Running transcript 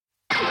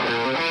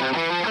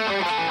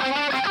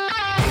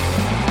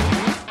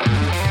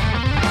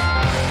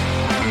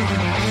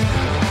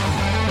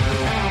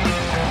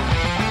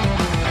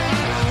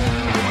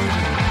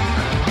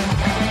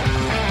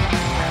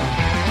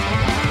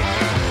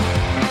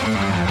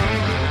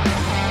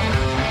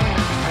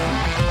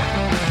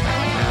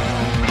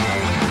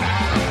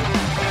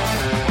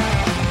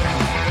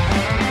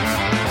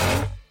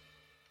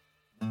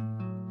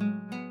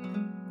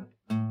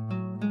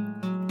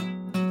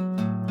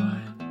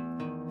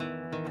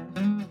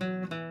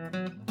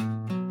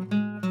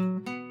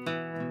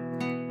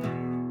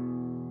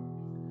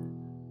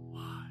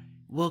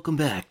Welcome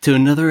back to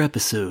another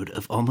episode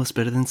of Almost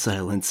Better Than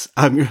Silence.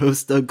 I'm your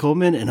host, Doug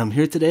Coleman, and I'm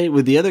here today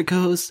with the other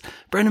co-host,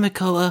 Brendan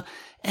McCullough,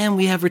 and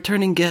we have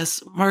returning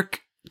guest,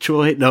 Mark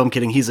Choi. No, I'm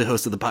kidding. He's a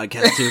host of the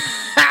podcast, too.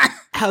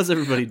 How's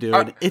everybody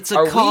doing? It's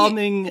a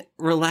calming,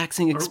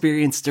 relaxing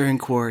experience during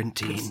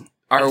quarantine.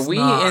 Are we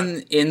in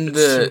a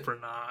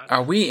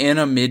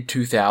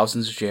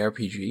mid-2000s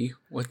JRPG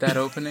with that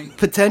opening?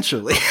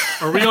 Potentially.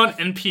 Are we on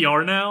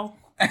NPR now?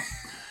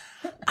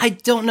 I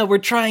don't know. We're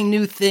trying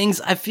new things.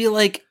 I feel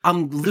like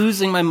I'm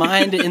losing my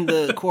mind in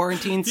the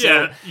quarantine. So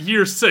yeah,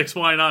 year 6.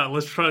 Why not?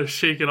 Let's try to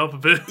shake it up a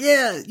bit.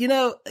 Yeah,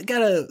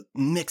 gotta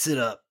mix it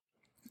up.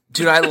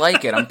 Dude, I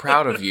like it. I'm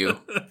proud of you.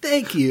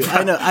 Thank you.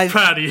 I know. I'm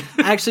proud of you.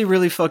 I actually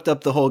really fucked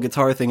up the whole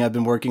guitar thing I've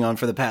been working on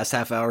for the past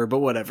half hour, but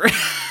whatever.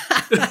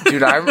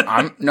 Dude,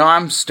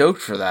 I'm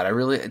stoked for that. I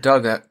really,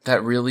 Doug,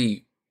 that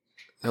really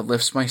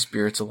lifts my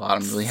spirits a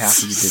lot. I'm really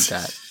happy you did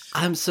that.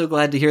 I'm so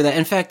glad to hear that.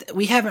 In fact,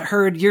 we haven't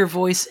heard your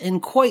voice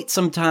in quite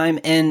some time,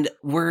 and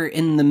we're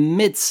in the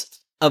midst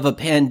of a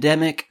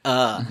pandemic.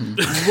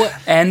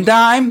 And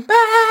I'm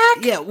back!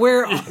 Yeah,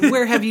 where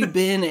have you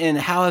been, and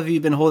how have you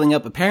been holding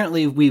up?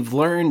 Apparently, we've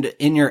learned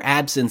in your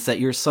absence that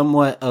you're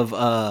somewhat of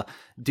a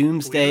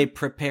doomsday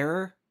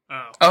preparer.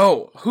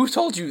 Oh, who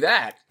told you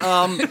that?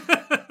 I'm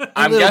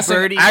guessing.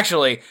 Birdie.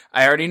 Actually,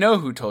 I already know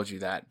who told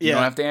you that. You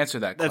don't have to answer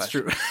that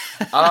question. That's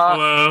true.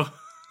 Hello.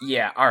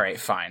 Yeah, all right,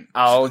 fine.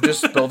 I'll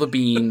just spill the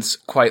beans.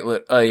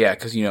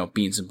 Because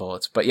beans and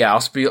bullets. But yeah,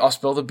 I'll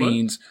spill the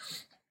beans.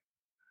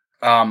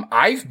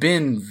 I've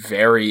been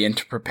very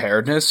into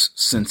preparedness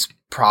since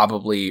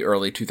probably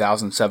early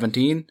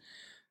 2017.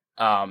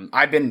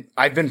 I've been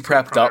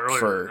prepped up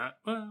for.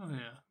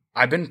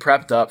 I've been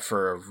prepped up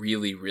for a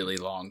really, really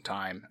long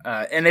time,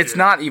 and it's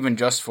not even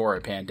just for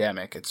a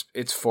pandemic.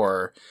 It's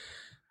for.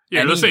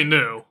 Yeah, this ain't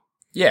new.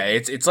 Yeah,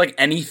 it's like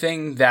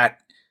anything that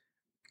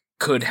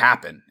could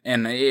happen,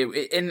 and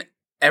and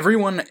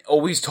everyone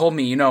always told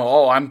me,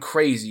 I'm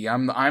crazy.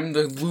 I'm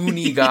the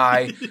loony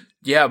guy.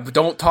 Yeah, but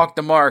don't talk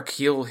to Mark.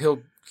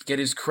 He'll get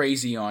his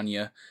crazy on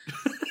you.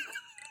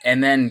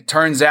 And then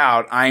turns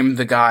out I'm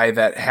the guy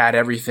that had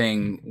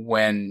everything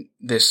when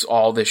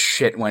all this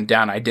shit went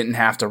down. I didn't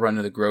have to run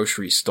to the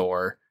grocery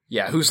store.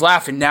 Yeah, who's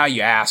laughing now,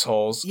 you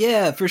assholes?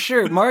 Yeah, for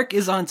sure. Mark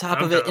is on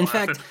top of it. In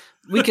fact,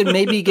 we could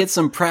maybe get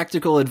some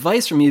practical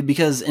advice from you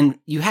because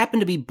you happen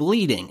to be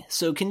bleeding.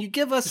 So can you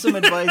give us some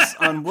advice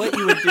on what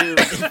you would do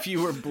if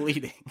you were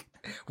bleeding?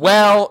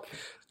 Well,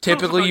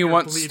 typically you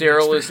want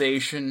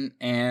sterilization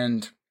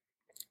and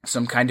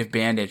some kind of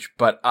bandage.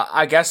 But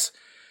I guess,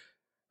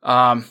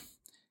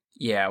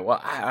 yeah,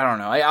 well, I don't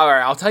know. All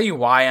right, I'll tell you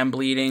why I'm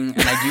bleeding,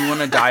 and I do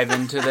want to dive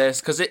into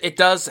this because it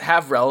does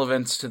have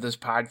relevance to this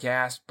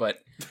podcast. But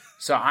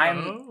so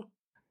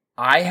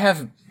I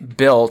have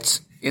built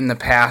in the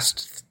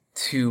past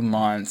 2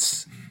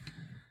 months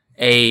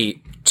a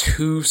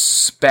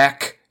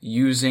 2-spec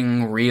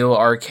using real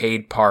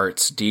arcade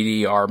parts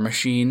DDR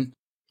machine.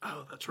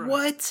 Oh, that's right.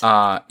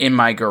 What? In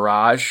my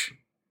garage,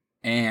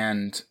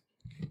 and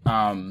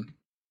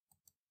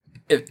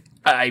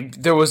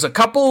there was a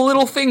couple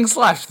little things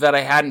left that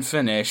I hadn't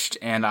finished,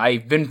 and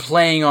I've been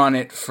playing on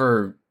it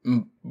for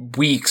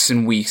weeks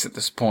and weeks at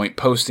this point,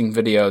 posting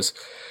videos.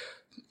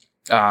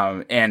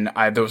 And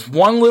there was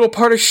one little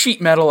part of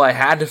sheet metal I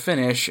had to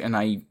finish, and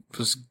I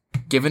was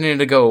giving it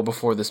a go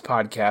before this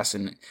podcast,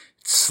 and it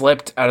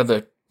slipped out of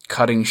the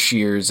cutting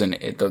shears, and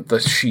the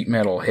sheet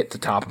metal hit the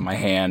top of my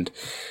hand,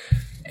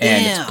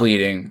 and It's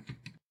bleeding.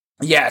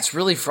 Yeah, it's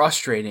really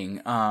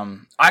frustrating.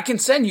 I can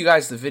send you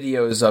guys the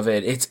videos of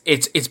it.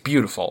 It's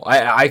beautiful.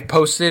 I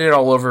posted it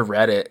all over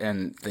Reddit,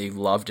 and they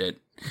loved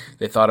it.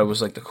 They thought it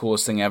was like the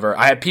coolest thing ever.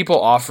 I had people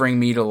offering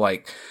me to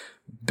like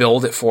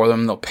build it for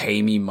them. They'll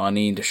pay me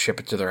money to ship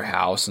it to their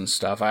house and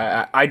stuff.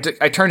 I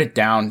turned it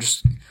down.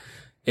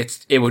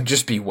 It would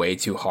just be way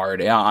too hard.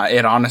 It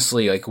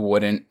honestly like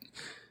wouldn't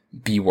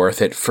be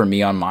worth it for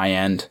me on my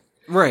end.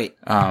 Right.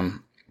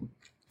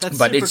 That's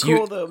but super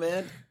cool though,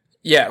 man.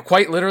 Yeah,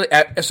 quite literally.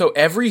 So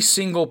every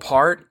single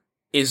part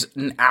is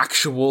an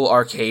actual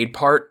arcade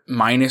part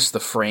minus the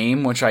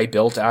frame, which I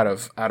built out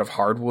of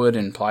hardwood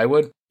and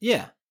plywood.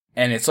 Yeah.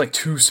 And it's like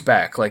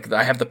 2-spec. Like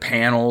I have the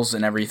panels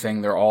and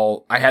everything.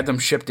 I had them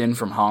shipped in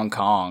from Hong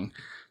Kong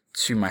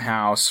to my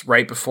house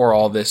right before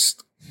all this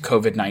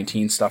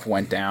COVID-19 stuff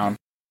went down.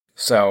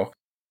 So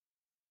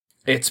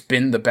it's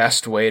been the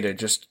best way to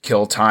just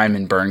kill time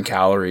and burn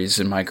calories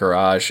in my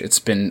garage. It's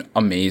been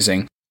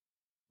amazing.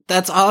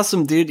 That's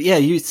awesome, dude. Yeah,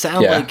 you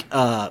sound like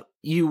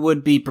you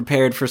would be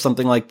prepared for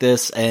something like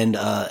this. And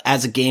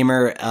as a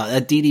gamer, a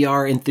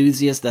DDR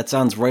enthusiast, that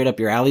sounds right up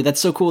your alley.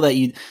 That's so cool that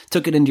you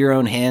took it into your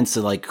own hands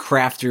to like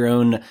craft your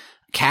own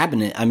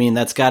cabinet. I mean,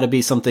 that's got to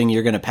be something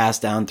you're going to pass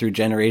down through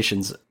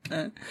generations.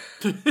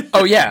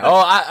 Oh yeah.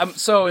 Oh,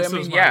 this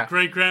was my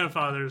great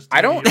grandfather's.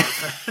 I don't.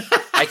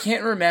 I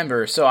can't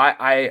remember. So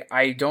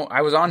I don't.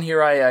 I was on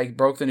here. I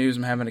broke the news.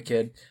 I'm having a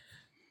kid.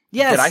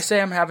 Yes. Did I say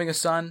I'm having a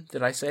son?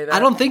 Did I say that? I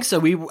don't think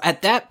so.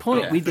 At that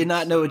point, we did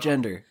not know a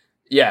gender.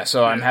 Yeah,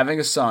 so I'm having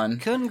a son.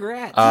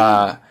 Congrats.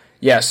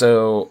 Yeah,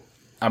 so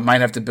I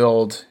might have to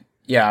build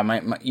Yeah, I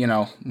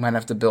might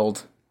have to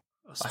build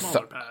a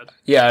smaller pad.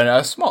 Yeah,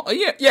 a small.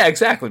 Yeah,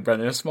 exactly,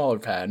 Brendan. A smaller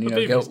pad.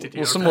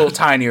 Get some little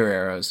tinier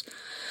arrows.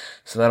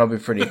 So that'll be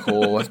pretty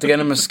cool. We'll have to get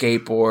him a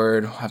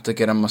skateboard. We'll have to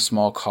get him a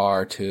small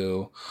car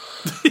too.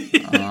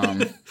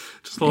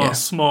 Just a lot of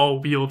small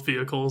wheeled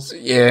vehicles.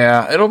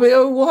 Yeah,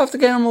 we'll have to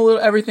get him a little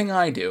everything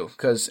I do,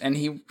 because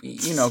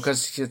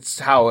it's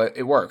how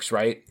it works,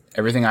 right?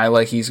 Everything I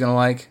like, he's gonna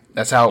like.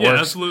 That's how it works. Yeah,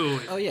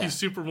 absolutely. Oh yeah. He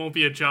super won't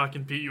be a jock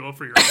and beat you up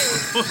for your.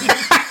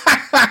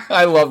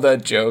 I love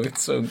that joke.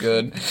 It's so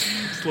good.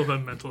 Just love that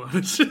mental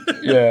image.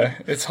 Yeah,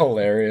 it's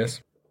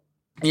hilarious.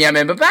 Yeah,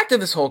 man, but back to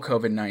this whole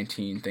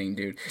COVID-19 thing,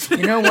 dude.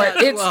 You know what?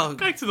 It's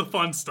back to the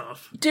fun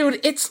stuff. Dude,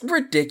 it's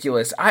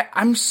ridiculous.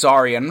 I'm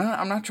sorry. I'm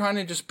not trying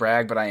to just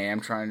brag, but I am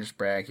trying to just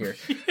brag here.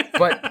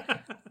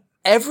 But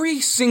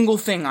every single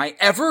thing I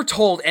ever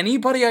told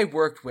anybody I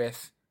worked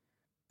with,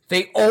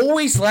 they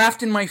always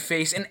laughed in my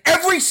face, and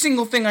every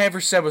single thing I ever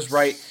said was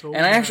right. So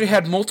and I actually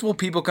had multiple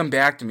people come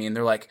back to me, and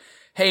they're like,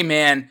 "Hey,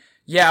 man,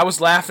 yeah, I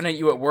was laughing at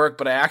you at work,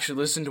 but I actually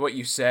listened to what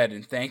you said,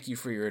 and thank you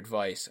for your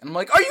advice." And I'm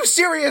like, "Are you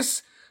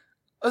serious?"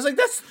 I was like,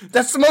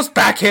 that's the most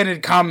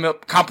backhanded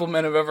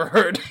compliment I've ever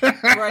heard.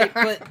 Right,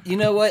 but you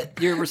know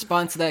what? Your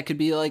response to that could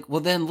be like,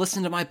 well, then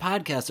listen to my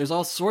podcast. There's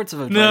all sorts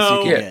of advice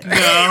you can get.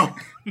 No.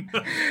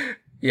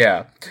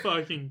 Yeah.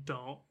 Fucking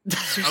don't.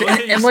 I like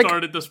that you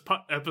started this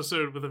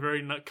episode with a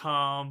very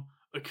calm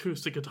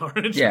acoustic guitar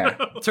intro. Yeah.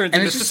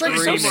 And it's just like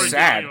so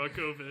sad.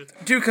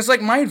 Dude, because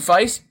like my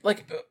advice,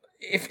 like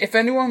if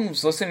anyone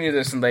was listening to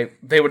this and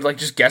they would like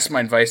just guess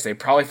my advice, they'd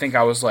probably think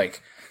I was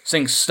like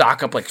saying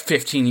stock up like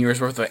 15 years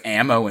worth of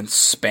ammo and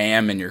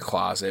spam in your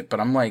closet. But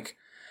I'm like,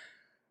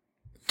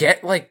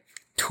 get like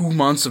 2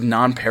 months of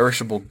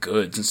non-perishable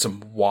goods and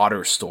some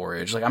water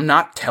storage. Like, I'm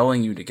not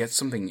telling you to get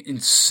something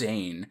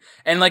insane.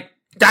 And like,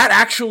 that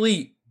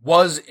actually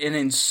was an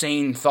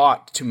insane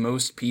thought to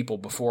most people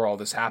before all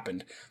this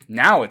happened.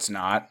 Now it's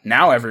not.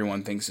 Now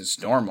everyone thinks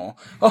it's normal.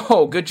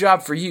 Oh, good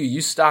job for you.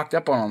 You stocked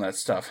up on all that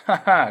stuff.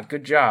 Haha,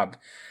 good job.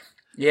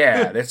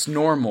 Yeah, that's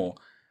normal.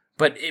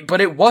 But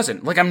it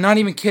wasn't. Like, I'm not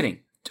even kidding.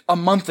 A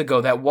month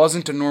ago, that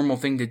wasn't a normal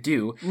thing to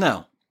do.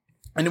 No.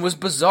 And it was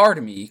bizarre to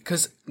me,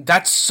 because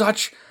that's so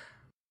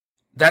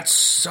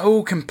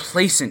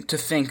complacent to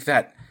think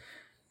that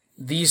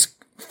these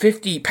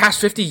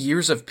past 50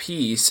 years of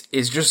peace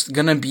is just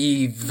gonna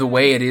be the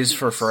way it is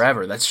for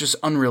forever. That's just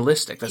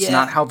unrealistic. That's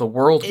not how the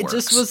world works. It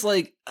just was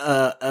like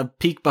a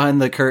peek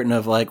behind the curtain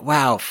of like,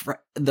 wow,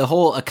 the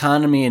whole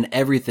economy and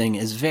everything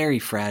is very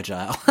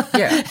fragile.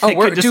 Yeah. Oh,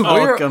 we're just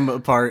all come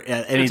apart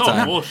at any time. It's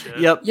all bullshit.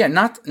 Yep. Yeah.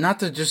 Not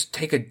to just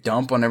take a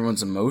dump on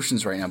everyone's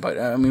emotions right now, but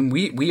I mean,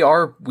 we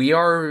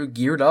are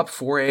geared up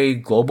for a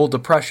global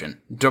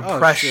depression.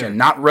 Sure.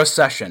 Not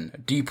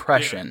recession.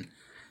 Depression. Yeah.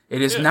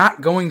 It is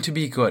not going to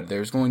be good.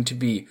 There is going to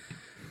be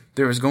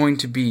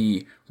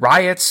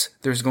riots.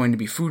 There's going to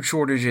be food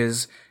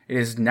shortages. It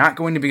is not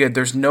going to be good.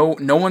 There's no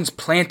one's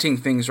planting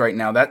things right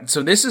now.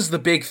 So this is the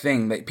big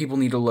thing that people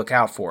need to look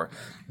out for.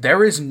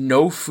 There is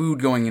no food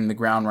going in the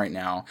ground right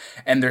now,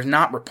 and they're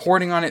not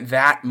reporting on it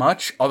that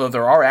much, although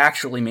there are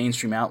actually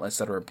mainstream outlets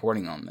that are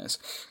reporting on this.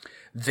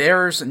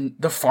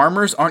 The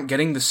farmers aren't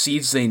getting the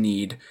seeds they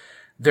need.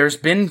 There's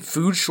been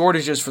food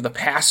shortages for the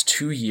past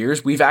 2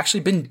 years. We've actually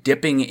been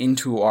dipping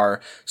into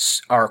our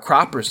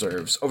crop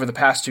reserves over the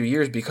past 2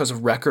 years because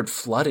of record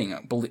flooding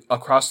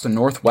across the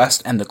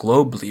Northwest and the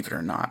globe, believe it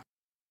or not.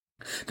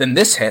 Then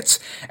this hits,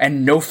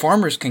 and no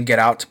farmers can get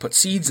out to put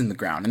seeds in the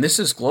ground, and this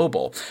is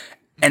global.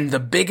 And the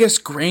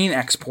biggest grain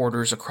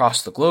exporters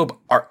across the globe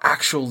are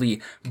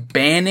actually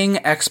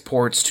banning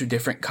exports to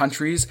different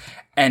countries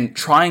and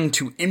trying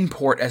to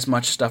import as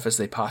much stuff as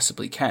they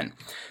possibly can.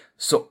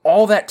 So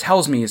all that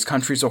tells me is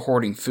countries are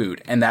hoarding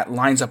food, and that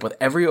lines up with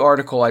every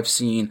article I've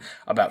seen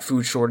about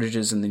food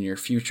shortages in the near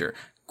future.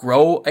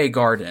 Grow a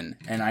garden.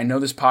 And I know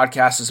this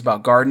podcast is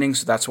about gardening,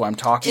 so that's why I'm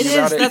talking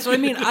about it. That's what I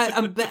mean.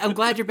 I'm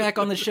glad you're back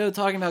on the show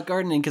talking about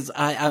gardening, because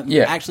I'm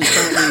actually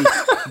currently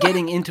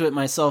getting into it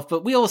myself,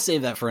 but we will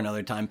save that for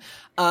another time.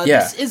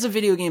 This is a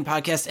video game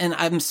podcast, and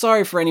I'm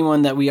sorry for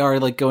anyone that we are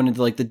like going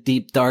into like the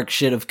deep, dark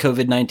shit of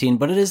COVID-19,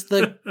 but it is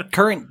the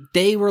current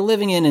day we're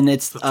living in, and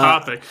it's the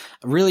topic.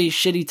 A really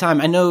shitty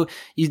time. I know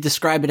you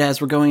describe it as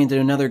we're going into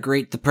another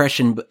Great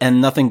Depression,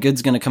 and nothing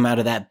good's going to come out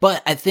of that,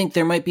 but I think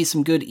there might be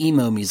some good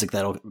emo music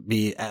that'll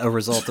be a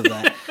result of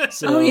that.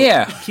 So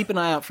keep an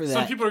eye out for that.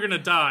 Some people are going to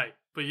die,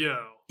 but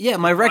yeah,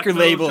 my record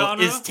label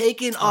is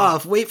taking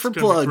off. Wait for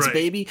plugs,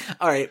 baby.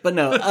 All right, but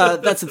no,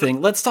 that's the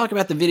thing. Let's talk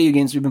about the video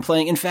games we've been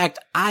playing. In fact,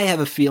 I have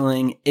a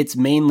feeling it's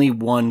mainly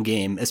one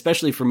game,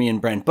 especially for me and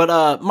Brent.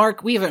 But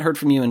Mark, we haven't heard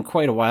from you in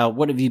quite a while.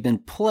 What have you been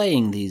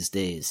playing these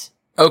days?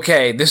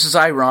 Okay, this is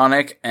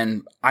ironic,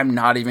 and I'm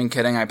not even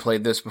kidding. I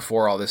played this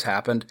before all this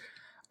happened.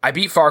 I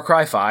beat Far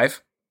Cry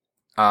 5,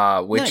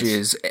 which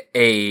is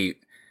a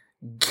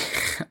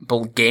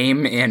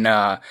game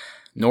in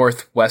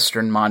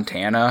northwestern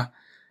Montana,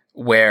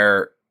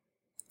 where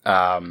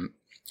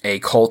a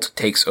cult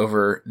takes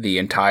over the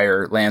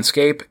entire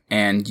landscape,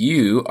 and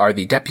you are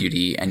the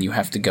deputy, and you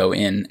have to go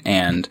in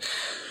and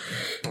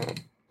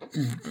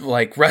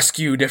like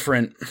rescue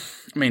different.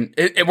 I mean,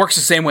 it works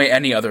the same way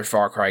any other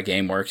Far Cry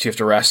game works. You have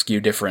to rescue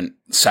different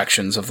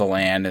sections of the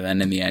land, and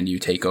then in the end, you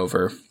take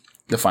over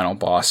the final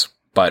boss.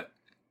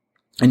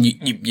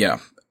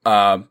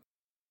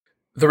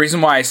 The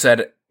reason why I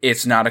said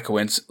it's not a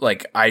coincidence,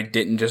 like I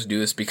didn't just do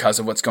this because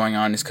of what's going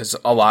on, is because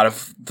a lot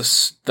of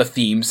the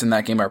themes in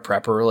that game are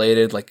prepper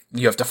related. Like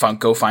you have to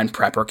go find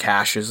prepper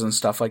caches and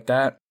stuff like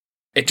that.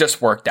 It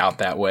just worked out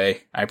that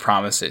way. I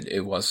promise it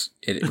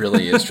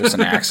really is just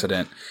an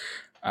accident.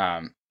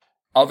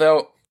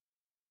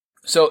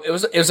 So it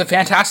was a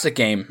fantastic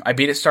game. I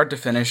beat it start to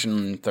finish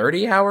in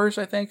 30 hours,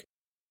 I think.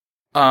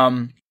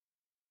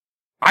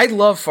 I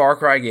love Far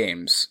Cry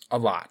games a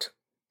lot.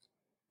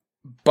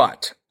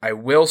 But I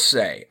will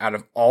say, out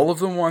of all of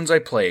the ones I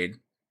played,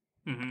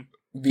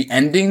 the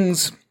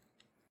endings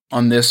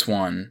on this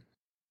one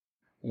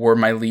were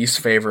my least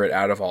favorite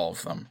out of all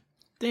of them.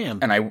 Damn.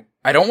 And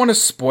I don't want to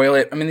spoil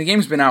it. I mean, the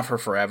game's been out for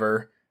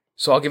forever,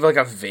 so I'll give like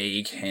a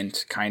vague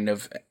hint, kind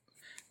of.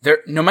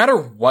 No matter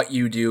what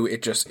you do,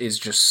 it just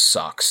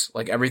sucks.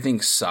 Like everything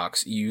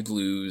sucks. You'd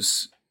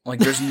lose. Like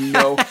there's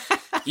no,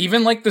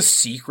 even like the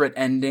secret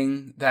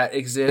ending that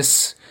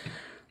exists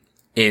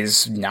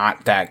is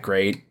not that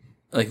great.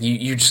 Like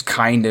you just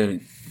kind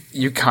of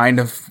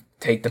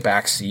take the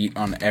back seat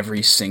on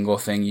every single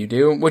thing you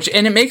do,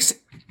 it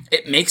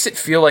makes it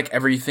feel like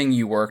everything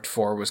you worked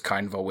for was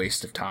kind of a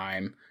waste of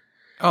time.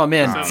 Oh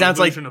man, sounds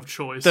like of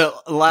choice. The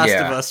Last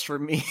of Us for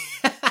me.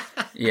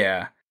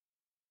 Yeah.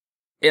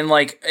 And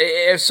like,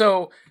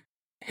 so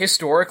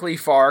historically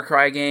Far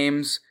Cry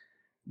games,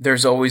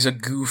 there's always a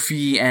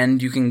goofy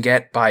end you can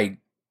get by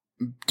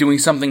doing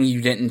something you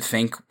didn't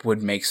think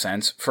would make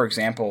sense. For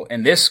example,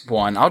 in this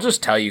one, I'll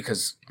just tell you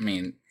because, I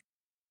mean,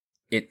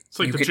 it's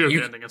like the joke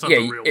ending. It's not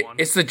the real one.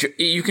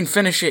 You can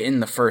finish it in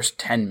the first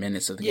 10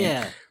 minutes of the game.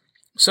 Yeah.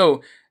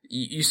 So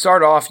you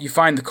start off, you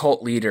find the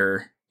cult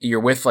leader,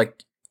 you're with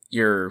like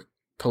your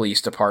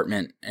police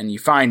department, and you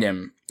find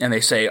him, and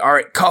they say, all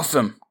right, cuff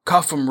him,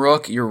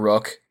 Rook, you're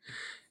Rook.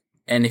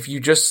 And if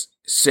you just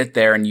sit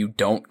there and you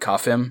don't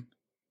cuff him,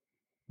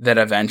 that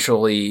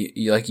eventually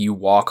you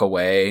walk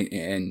away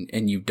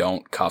and you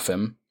don't cuff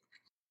him.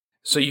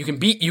 So you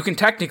can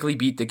technically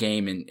beat the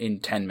game in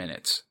 10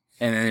 minutes.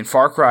 And then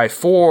Far Cry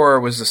 4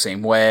 was the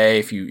same way.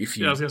 If you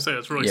I was gonna say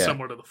it's really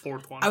similar to the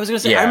fourth one. I was gonna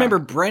say I remember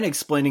Brent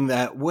explaining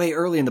that way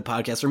early in the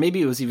podcast, or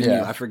maybe it was even you.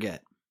 I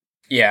forget.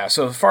 Yeah,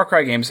 so the Far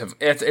Cry games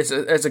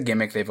it's a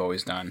gimmick they've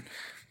always done,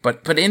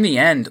 but in the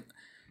end,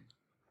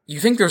 you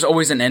think there's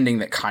always an ending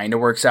that kind of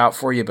works out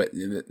for you, but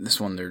this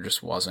one there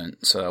just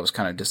wasn't. So that was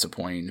kind of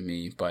disappointing to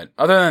me. But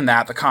other than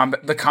that, the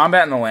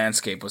combat in the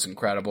landscape was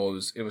incredible.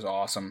 It was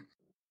awesome.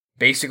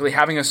 Basically,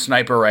 having a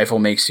sniper rifle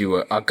makes you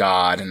a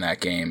god in that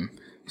game.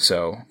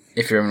 So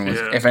if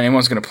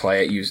anyone's going to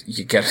play it,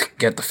 you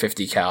get the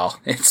 50 cal.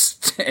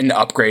 And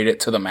upgrade it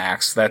to the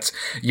max.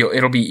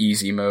 It'll be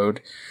easy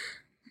mode.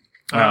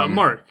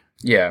 Mark.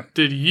 Yeah.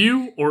 Did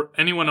you or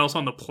anyone else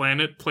on the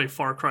planet play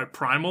Far Cry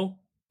Primal?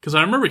 Because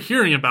I remember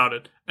hearing about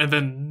it and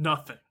then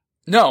nothing.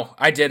 No,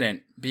 I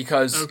didn't,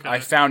 because I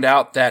found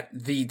out that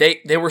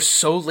they were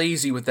so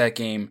lazy with that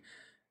game.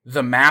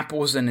 The map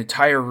was an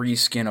entire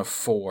reskin of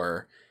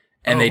 4,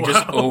 and they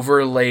just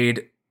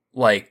overlaid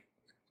like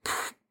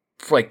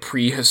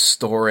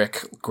prehistoric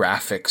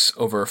graphics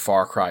over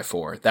Far Cry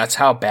 4. That's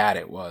how bad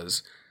it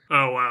was.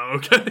 Oh wow,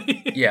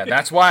 okay. Yeah,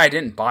 that's why I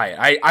didn't buy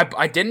it.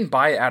 I didn't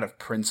buy it out of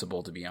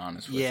principle, to be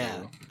honest with you.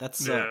 Yeah, that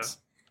sucks.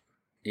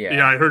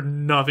 Yeah, I heard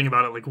nothing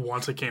about it like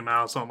once it came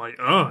out, so I'm like,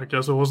 oh, I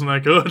guess it wasn't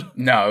that good.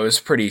 No, it was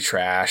pretty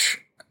trash.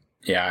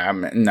 Yeah,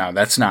 I'm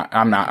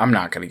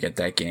not gonna get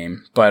that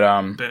game. But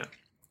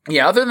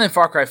yeah, other than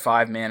Far Cry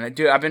 5, man,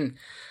 dude,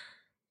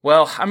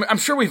 I'm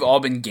sure we've all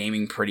been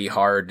gaming pretty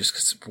hard just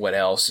because what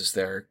else is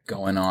there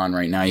going on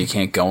right now? You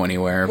can't go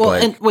anywhere. Well,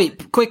 and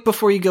wait, quick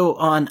before you go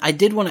on, I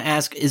did want to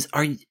ask,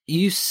 are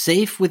you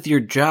safe with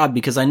your job?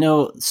 Because I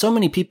know so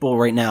many people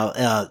right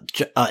now,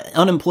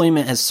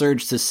 unemployment has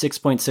surged to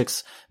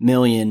 6.6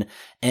 million,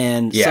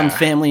 and some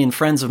family and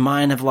friends of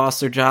mine have lost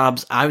their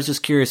jobs. I was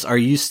just curious, are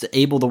you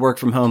able to work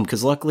from home?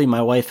 Because luckily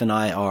my wife and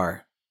I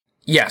are.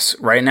 Yes,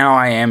 right now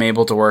I am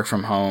able to work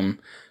from home.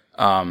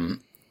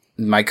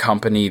 My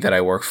company that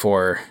I work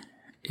for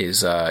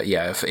is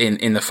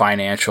in the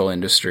financial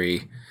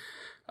industry.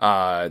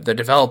 The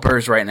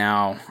developers right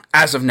now,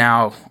 as of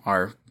now,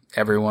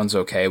 everyone's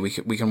okay. We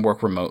can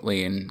work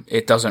remotely, and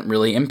it doesn't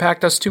really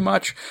impact us too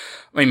much.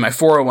 I mean, my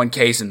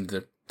 401k's in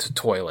the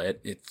toilet.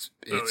 It's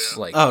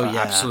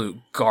absolute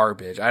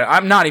garbage.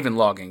 I'm not even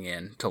logging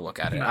in to look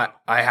at it. No.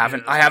 I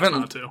haven't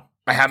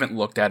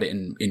looked at it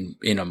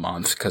in a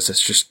month because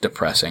it's just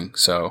depressing.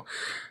 So,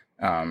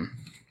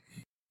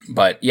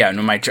 but yeah,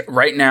 no,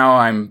 right now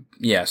I'm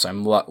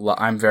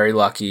very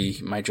lucky.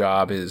 My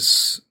job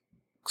is,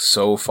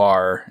 so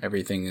far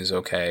everything is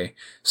okay.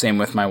 Same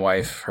with my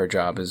wife. Her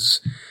job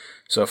is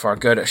so far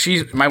good.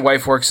 My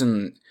wife works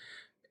in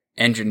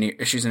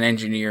she's an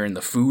engineer in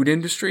the food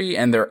industry,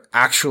 and they're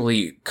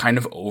actually kind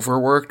of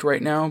overworked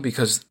right now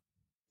because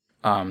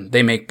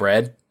they make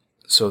bread.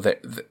 So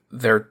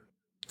the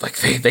like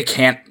they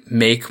can't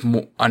make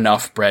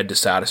enough bread to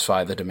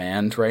satisfy the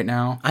demand right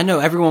now. I know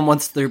everyone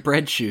wants their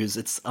bread shoes.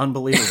 It's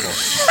unbelievable.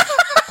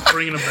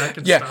 Bringing them back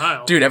in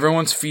style. Dude,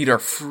 everyone's feet are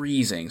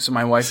freezing, so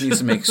my wife needs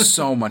to make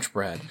so much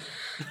bread.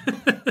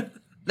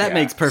 That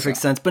makes perfect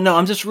sense. But no,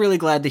 I'm just really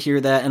glad to hear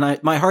that.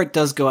 And my heart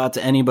does go out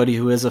to anybody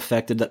who is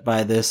affected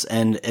by this.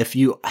 And if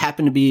you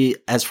happen to be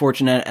as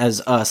fortunate as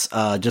us,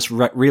 just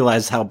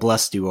realize how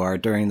blessed you are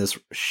during this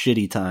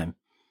shitty time.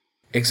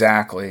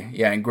 Exactly.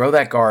 Yeah, and grow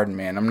that garden,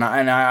 man.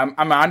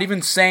 I'm not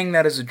even saying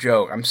that as a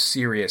joke. I'm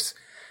serious.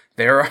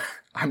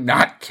 I'm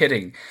not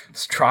kidding.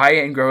 Just try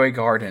and grow a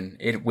garden.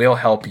 It will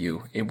help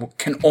you. It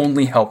can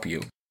only help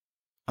you.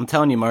 I'm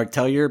telling you, Mark,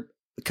 tell your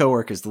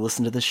coworkers to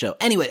listen to the show.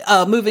 Anyway,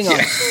 moving on.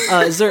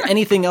 Is there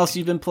anything else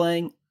you've been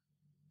playing?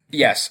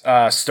 Yes,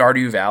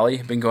 Stardew Valley.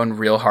 Been going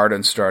real hard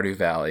on Stardew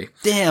Valley.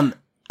 Damn,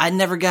 I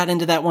never got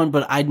into that one,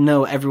 but I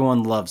know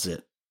everyone loves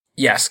it.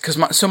 Yes,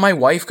 because my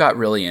wife got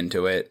really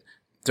into it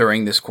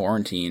during this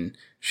quarantine.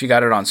 She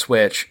got it on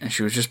Switch, and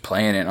she was just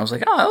playing it, and I was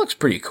like, oh, that looks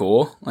pretty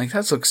cool. Like,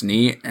 that looks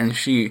neat. And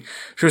she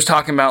was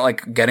talking about,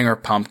 like, getting her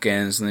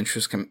pumpkins, and then she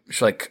was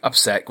like,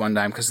 upset one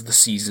time because the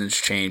seasons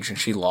changed, and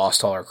she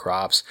lost all her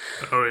crops.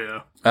 Oh,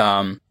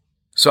 yeah.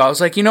 So I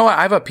was like, you know what?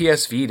 I have a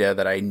PS Vita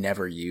that I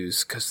never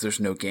use because there's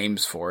no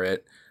games for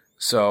it.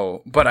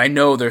 So, but I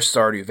know there's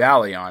Stardew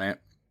Valley on it.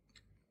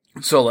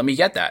 So let me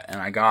get that.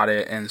 And I got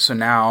it. And so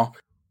now,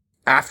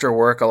 after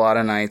work, a lot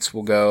of nights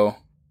we'll go.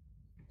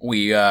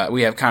 We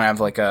have kind of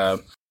like a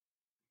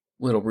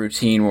little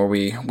routine where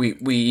we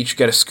each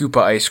get a scoop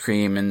of ice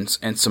cream and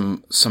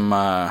some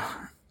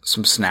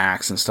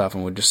snacks and stuff,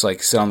 and we'll just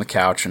like sit on the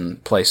couch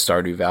and play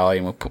Stardew Valley,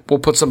 and we'll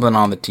put something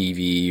on the TV,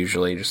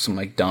 usually just some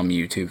like dumb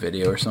YouTube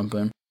video or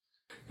something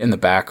in the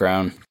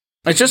background.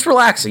 It's just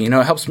relaxing, it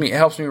helps me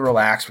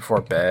relax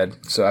before bed.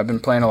 So I've been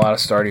playing a lot of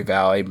Stardew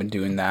Valley, been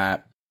doing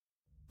that.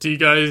 Do you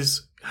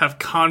guys have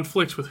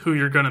conflict with who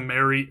you're going to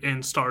marry in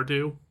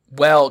Stardew?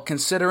 Well,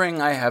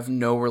 considering I have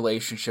no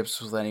relationships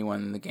with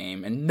anyone in the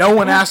game, and no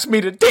one asked me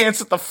to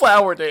dance at the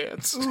flower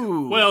dance.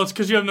 Ooh. Well, it's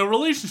because you have no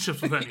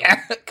relationships with anyone.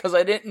 Yeah, because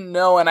I didn't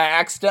know, and I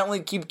accidentally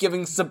keep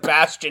giving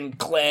Sebastian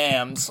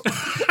clams.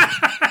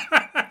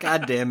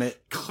 God damn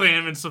it.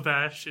 Clam and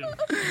Sebastian.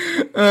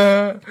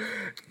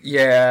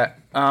 Yeah.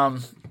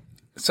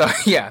 So,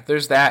 yeah,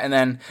 there's that, and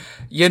then,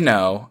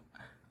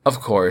 of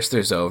course,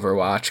 there's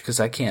Overwatch,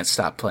 because I can't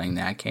stop playing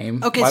that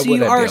game. Okay, so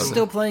you are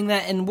still playing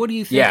that, and what do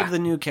you think of the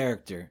new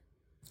character?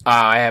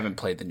 I haven't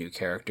played the new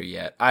character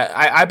yet.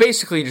 I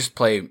basically just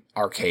play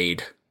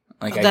arcade.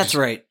 That's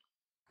right.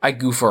 I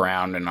goof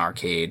around in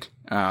arcade.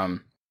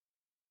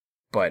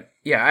 But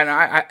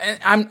yeah,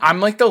 and I'm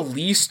like the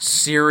least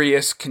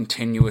serious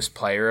continuous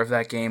player of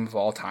that game of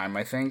all time,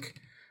 I think.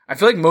 I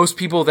feel like most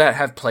people that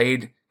have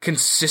played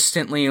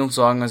consistently as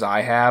long as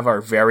I have are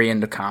very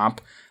into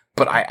comp.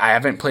 But I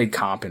haven't played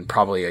comp in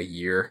probably a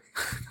year.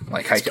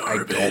 Like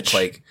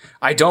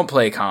I don't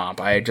play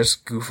comp. I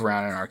just goof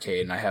around in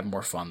arcade and I have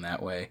more fun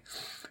that way.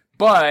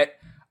 But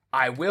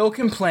I will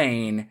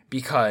complain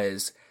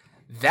because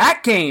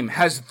that game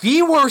has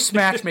the worst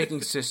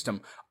matchmaking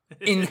system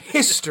in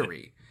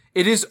history.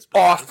 It is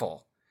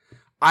awful.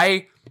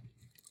 I'm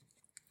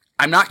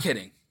not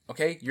kidding.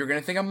 Okay? You're going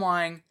to think I'm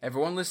lying.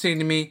 Everyone listening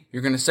to me,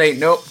 you're going to say,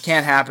 nope,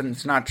 can't happen.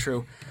 It's not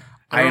true.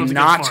 I am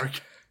not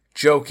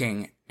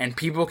joking. And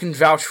people can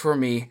vouch for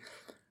me.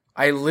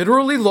 I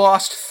literally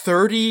lost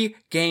 30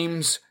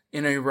 games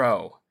in a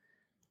row.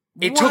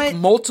 It took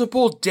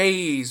multiple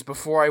days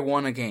before I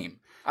won a game.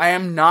 I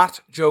am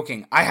not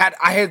joking. I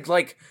had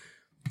like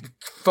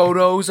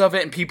photos of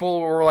it, and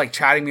people were like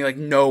chatting me like,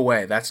 "No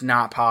way, that's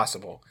not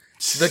possible."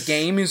 The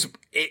game is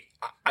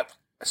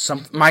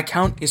my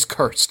account is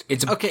cursed.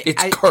 It's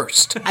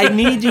cursed. I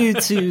need you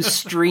to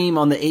stream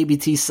on the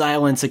ABT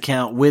Silence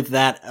account with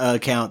that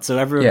account so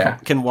everyone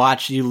can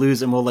watch you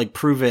lose, and we'll like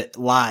prove it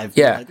live.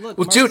 Yeah. Like, look,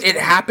 well, dude, it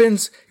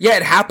happens. Yeah,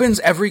 it happens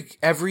every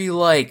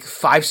like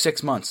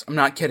 5-6 months. I'm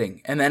not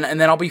kidding. And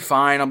then I'll be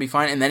fine.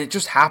 And then it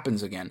just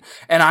happens again.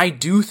 And I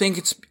do think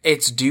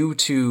it's due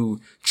to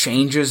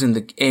changes in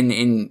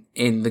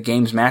the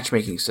game's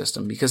matchmaking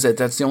system, because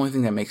that's the only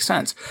thing that makes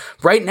sense.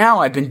 Right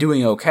now, I've been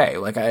doing okay.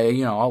 Like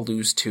I'll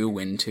lose 2,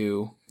 win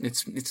 2.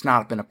 It's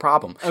not been a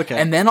problem. Okay.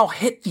 And then I'll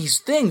hit these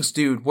things,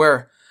 dude,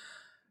 where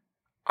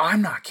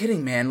I'm not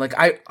kidding, man. Like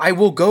I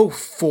will go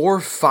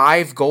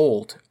 4-5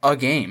 gold a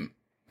game,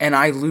 and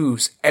I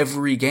lose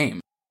every game.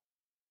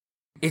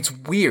 It's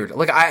weird.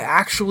 Like I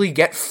actually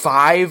get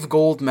 5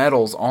 gold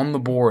medals on the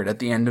board at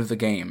the end of the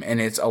game, and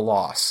it's a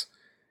loss.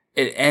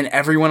 And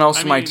everyone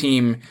else in my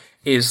team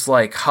is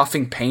like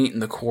huffing paint in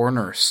the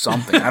corner or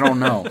something. I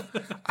don't know.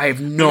 I have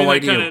no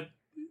idea.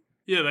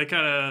 That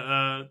kind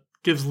of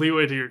gives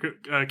leeway to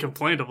your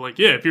complaint of like,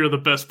 if you're the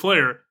best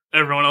player,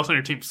 everyone else on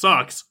your team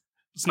sucks.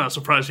 It's not a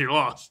surprise you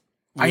lost.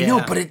 I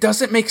know, but it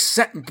doesn't make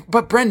sense.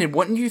 But Brendan,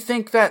 wouldn't you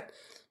think that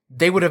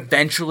they would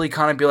eventually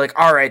kind of be like,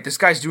 all right, this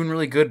guy's doing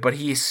really good, but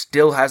he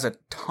still has a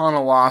ton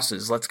of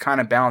losses. Let's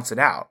kind of balance it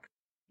out.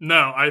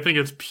 No, I think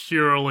it's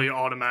purely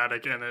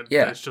automatic, and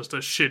it's just a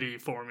shitty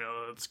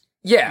formula that's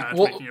Yeah,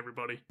 matchmaking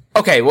everybody.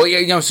 Okay,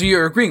 well, so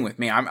you're agreeing with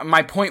me.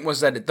 My point was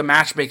that the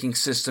matchmaking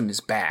system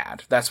is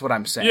bad. That's what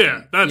I'm saying.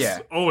 Yeah,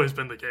 that's always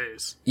been the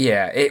case.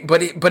 Yeah,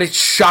 but it's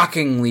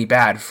shockingly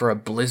bad for a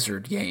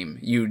Blizzard game.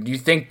 You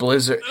think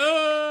Blizzard?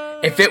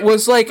 If it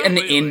was like an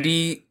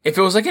indie,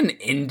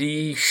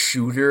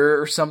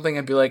 shooter or something,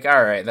 I'd be like,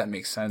 all right, that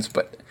makes sense.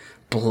 But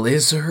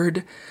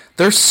Blizzard,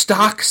 their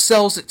stock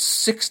sells at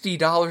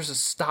 $60 a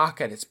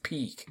stock at its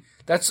peak.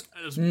 That's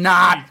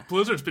not...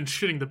 Blizzard's been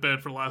shitting the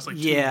bed for the last 2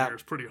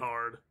 years pretty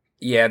hard.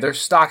 Yeah, their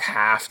stock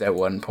halved at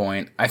one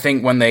point. I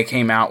think when they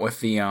came out with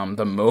the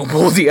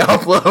mobile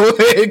Diablo,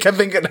 I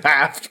think it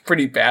halved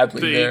pretty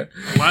badly there.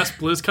 Last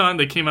BlizzCon,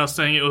 they came out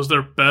saying it was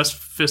their best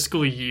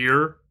fiscal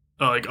year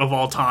of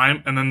all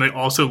time, and then they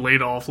also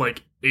laid off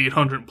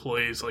 800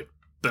 employees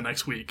the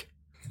next week.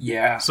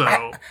 Yeah. So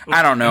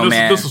I don't know,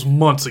 man. This was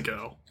months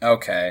ago.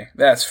 Okay,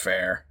 that's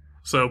fair.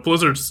 So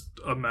Blizzard's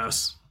a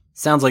mess.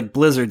 Sounds like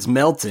Blizzard's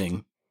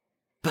melting.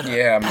 But,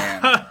 yeah,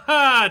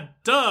 man.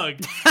 Doug,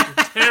 you're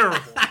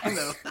terrible. I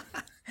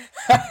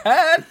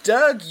know.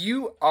 Doug,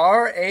 you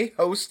are a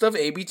host of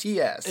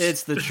ABTS.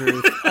 It's the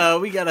truth.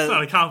 We gotta. It's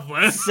not a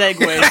compliment.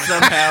 Segue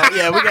somehow.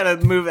 Yeah, we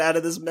gotta move out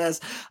of this mess.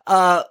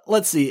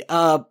 Let's see.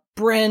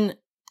 Bren,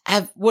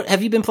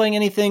 have you been playing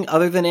anything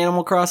other than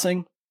Animal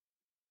Crossing?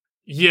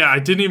 Yeah, I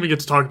didn't even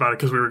get to talk about it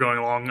because we were going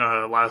along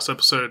last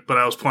episode, but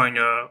I was playing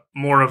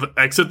more of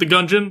Exit the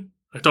Gungeon.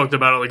 I talked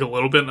about it a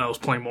little bit, and I was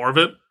playing more of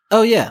it.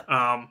 Oh, yeah.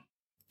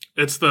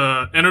 It's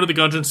the Enter the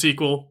Gungeon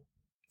sequel,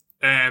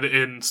 and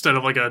instead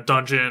of a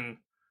dungeon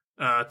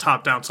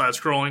top-down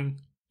side-scrolling,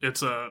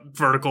 it's a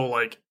vertical,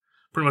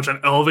 pretty much an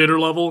elevator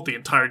level. The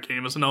entire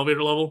game is an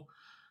elevator level.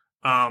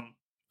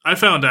 I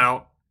found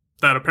out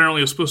that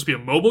apparently it was supposed to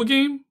be a mobile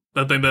game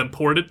that they then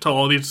ported to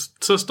all these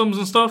systems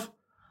and stuff,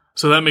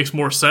 so that makes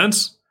more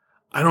sense.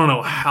 I don't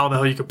know how the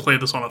hell you could play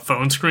this on a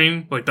phone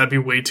screen. That'd be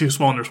way too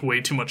small and there's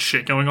way too much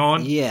shit going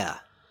on. Yeah.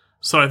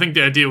 So I think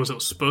the idea was it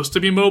was supposed to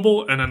be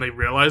mobile, and then they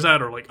realized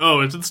that, or it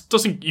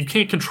doesn't, you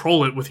can't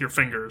control it with your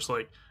fingers.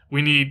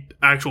 We need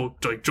actual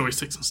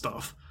joysticks and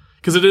stuff.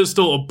 Because it is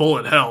still a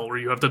bullet hell where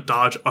you have to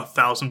dodge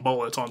 1,000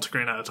 bullets on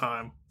screen at a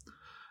time.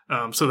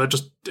 So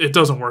it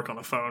doesn't work on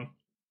a phone.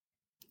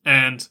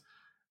 And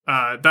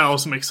that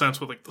also makes sense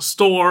with the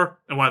store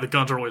and why the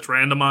guns are always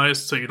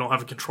randomized, so you don't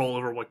have control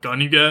over what gun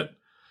you get.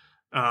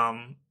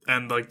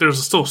 And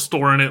there's still a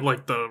store in it,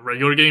 like the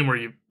regular game, where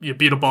you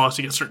beat a boss,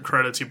 you get certain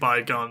credits, you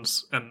buy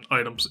guns and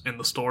items in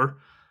the store.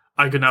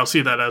 I could now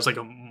see that as a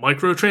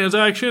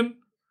microtransaction,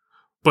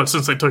 but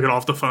since they took it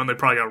off the phone, they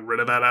probably got rid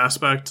of that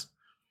aspect.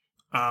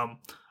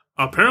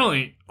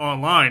 Apparently,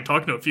 online,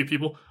 talking to a few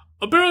people,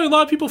 apparently a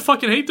lot of people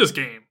fucking hate this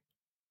game,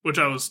 which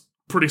I was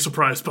pretty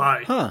surprised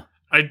by. Huh.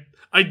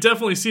 I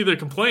definitely see their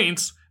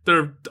complaints.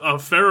 There are a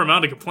fair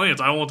amount of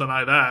complaints, I won't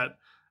deny that.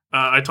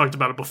 I talked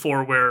about it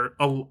before, where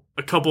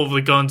a couple of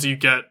the guns you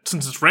get,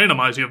 since it's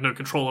randomized, you have no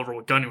control over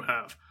what gun you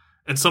have.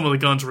 And some of the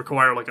guns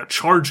require a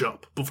charge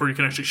up before you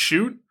can actually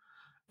shoot.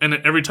 And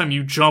then every time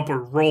you jump or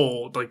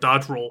roll,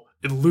 dodge roll,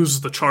 it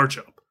loses the charge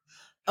up.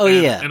 Oh,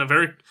 and yeah. In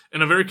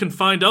a very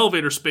confined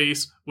elevator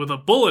space with a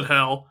bullet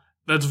hell,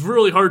 that's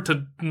really hard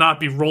to not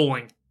be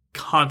rolling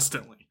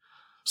constantly.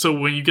 So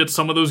when you get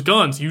some of those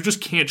guns, you just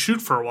can't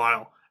shoot for a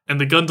while.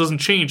 And the gun doesn't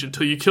change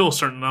until you kill a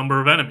certain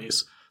number of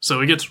enemies.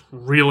 So it gets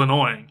real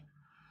annoying.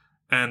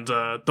 And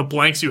the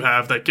blanks you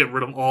have that get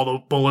rid of all the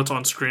bullets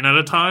on screen at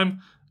a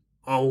time,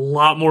 a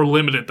lot more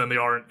limited than they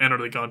are in Enter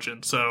the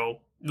Gungeon.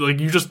 So,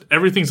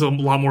 everything's a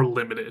lot more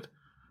limited.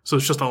 So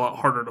it's just a lot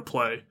harder to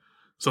play.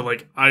 So,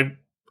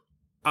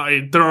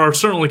 there are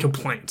certainly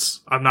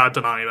complaints. I'm not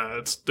denying that.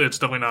 It's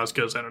definitely not as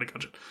good as Enter the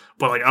Gungeon.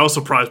 But, I was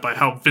surprised by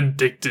how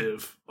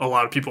vindictive a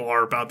lot of people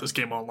are about this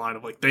game online.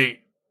 Of, they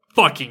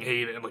fucking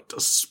hate it and,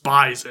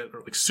 despise it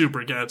or,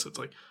 super against it.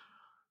 It's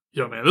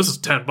yo, man, this is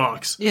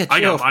 $10. Yeah,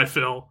 I got my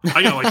fill.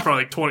 I got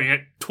probably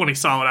 20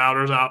 solid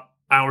hours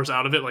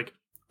out of it.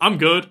 I'm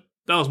good.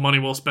 That was money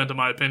well spent, in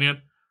my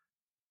opinion.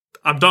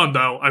 I'm done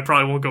though. I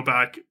probably won't go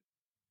back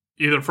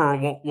either for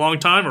a long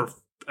time or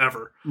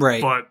ever. Right.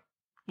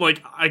 But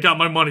I got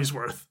my money's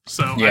worth.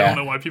 So yeah. I don't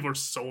know why people are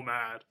so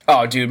mad.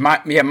 Oh, dude,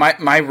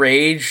 my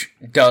rage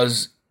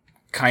does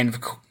kind of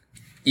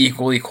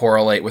equally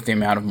correlate with the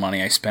amount of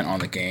money I spent on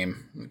the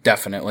game.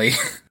 Definitely.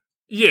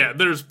 Yeah,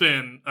 there's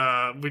been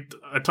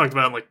I talked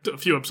about it a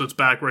few episodes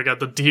back where I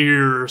got the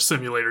Deer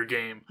Simulator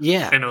game.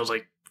 Yeah. And it was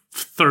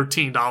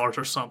 $13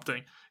 or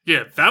something.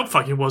 Yeah, that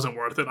fucking wasn't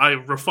worth it. I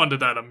refunded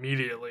that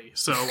immediately.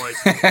 So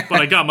but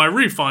I got my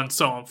refund,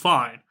 so I'm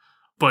fine.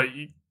 But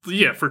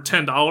yeah, for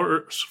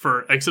 $10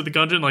 for Exit the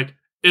Gungeon,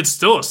 it's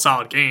still a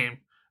solid game.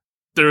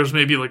 There's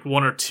maybe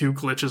one or two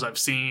glitches I've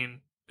seen,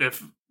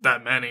 if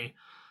that many.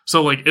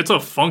 So it's a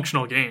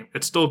functional game.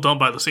 It's still done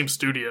by the same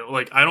studio.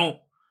 I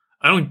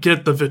don't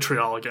get the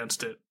vitriol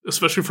against it,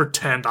 especially for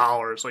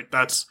 $10.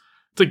 It's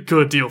a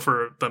good deal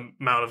for the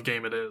amount of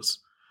game it is.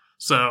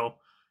 So,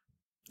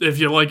 if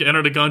you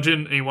Enter the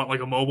Gungeon and you want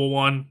a mobile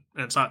one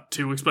and it's not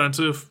too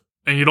expensive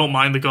and you don't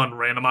mind the gun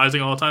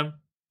randomizing all the time,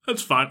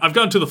 that's fine. I've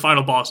gotten to the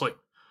final boss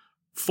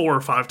 4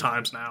 or 5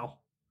 times now.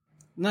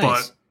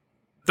 Nice.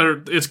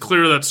 But it's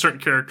clear that certain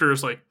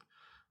characters, like,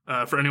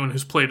 for anyone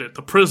who's played it,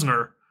 the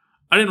prisoner,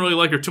 I didn't really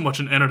like her too much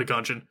in Enter the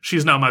Gungeon.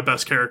 She's now my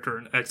best character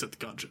in Exit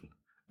the Gungeon.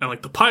 And,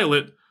 like, the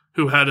pilot,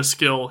 who had a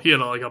skill, he had,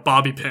 like, a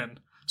bobby pin.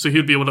 So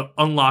he'd be able to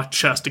unlock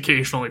chests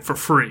occasionally for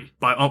free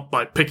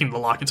by picking the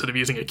lock instead of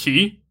using a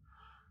key.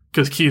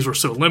 Because keys were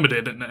so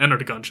limited in Enter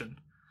the Gungeon.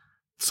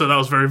 So that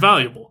was very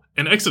valuable.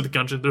 In Exit the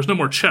Gungeon, there's no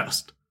more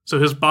chest. So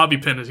his bobby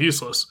pin is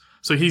useless.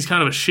 So he's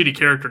kind of a shitty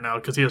character now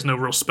because he has no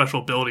real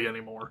special ability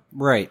anymore.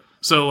 Right.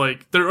 So,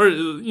 like, there are,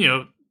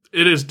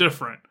 it is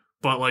different.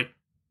 But, like,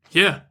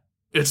 yeah,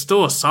 it's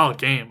still a solid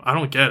game. I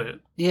don't get it.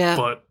 Yeah.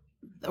 But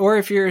or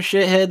if you're a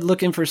shithead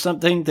looking for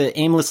something to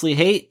aimlessly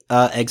hate,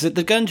 Exit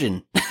the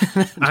Gungeon.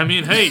 I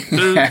mean, hey,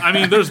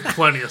 there's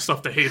plenty of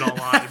stuff to hate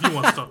online if you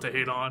want stuff to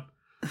hate on.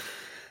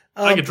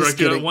 I can direct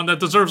you to one that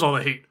deserves all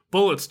the hate.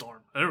 Bulletstorm.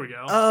 There we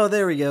go. Oh,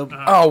 there we go.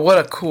 Oh, what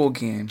a cool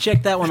game.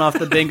 Check that one off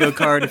the bingo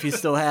card if you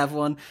still have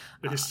one.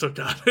 You still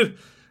got it.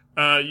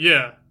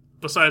 Yeah.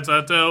 Besides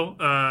that, though,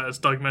 as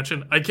Doug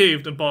mentioned, I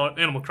caved and bought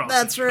Animal Crossing.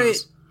 That's right.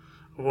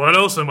 What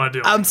else am I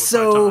doing? I'm with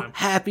so my time?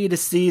 happy to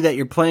see that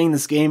you're playing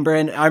this game,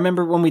 Brand. I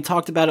remember when we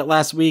talked about it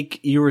last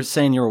week, you were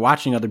saying you were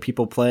watching other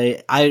people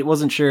play. I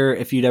wasn't sure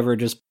if you'd ever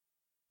just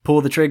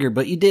pull the trigger,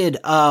 but you did.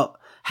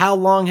 How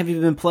long have you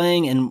been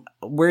playing, and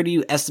where do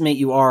you estimate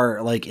you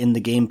are, like, in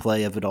the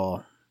gameplay of it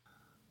all?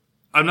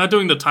 I'm not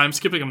doing the time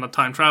skipping. I'm not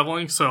time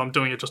traveling, so I'm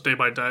doing it just day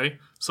by day.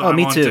 So I'm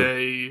me on too.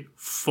 day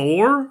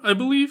 4, I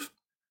believe.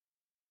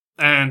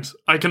 And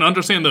I can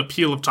understand the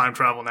appeal of time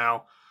travel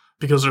now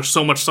because there's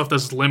so much stuff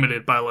that's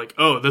limited by, like,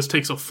 oh, this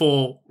takes a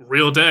full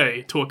real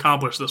day to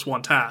accomplish this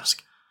one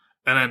task.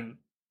 And then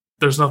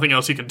there's nothing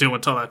else you can do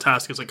until that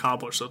task is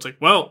accomplished. So it's like,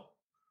 well,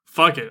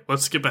 fuck it.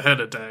 Let's skip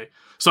ahead a day.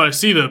 So I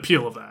see the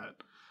appeal of that.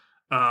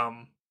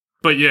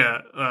 But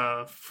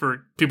yeah,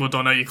 for people who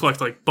don't know, you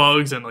collect, like,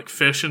 bugs and, like,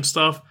 fish and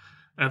stuff.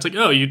 And it's like,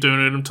 oh, you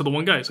donate them to the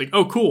one guy. It's like,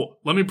 oh, cool.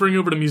 Let me bring you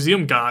over to the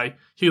museum guy.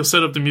 He'll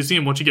set up the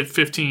museum once you get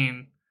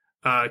 15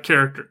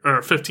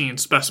 15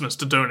 specimens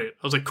to donate.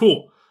 I was like,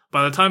 cool.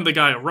 By the time the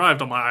guy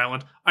arrived on my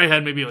island, I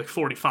had maybe like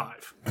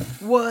 45.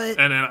 What?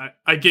 And then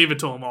I gave it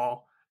to him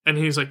all. And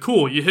he's like,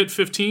 cool, you hit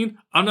 15?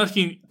 I'm not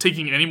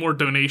taking any more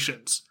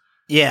donations.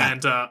 Yeah.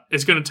 And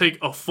it's going to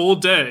take a full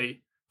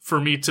day for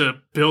me to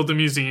build the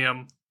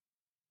museum.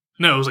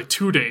 No, it was like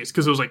 2 days,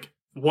 because it was like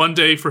 1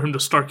 day for him to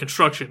start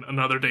construction,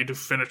 another day to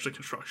finish the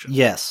construction.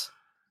 Yes.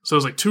 So it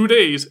was like 2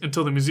 days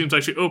until the museum's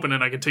actually open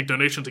and I can take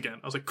donations again.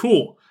 I was like,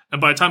 cool. And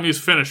by the time he was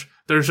finished,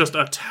 there's just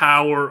a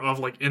tower of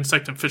like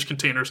insect and fish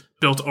containers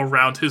built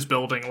around his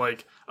building,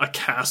 like a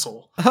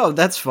castle. Oh,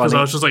 that's funny. Because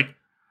I was just like,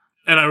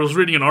 and I was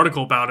reading an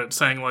article about it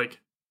saying like,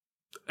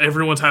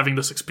 everyone's having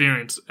this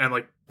experience and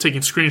like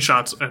taking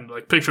screenshots and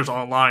like pictures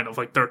online of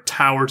like their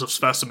towers of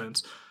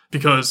specimens.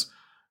 Because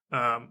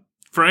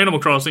for Animal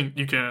Crossing,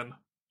 you can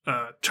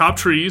chop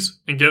trees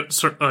and get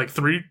like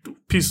 3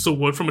 pieces of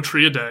wood from a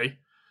tree a day.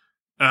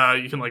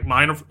 You can like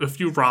mine a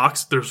few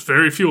rocks. There's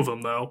very few of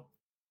them though.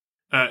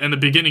 In the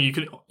beginning,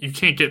 you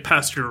can't get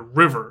past your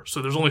river,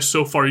 so there's only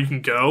so far you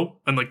can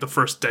go in like the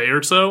first day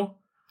or so.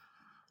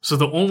 So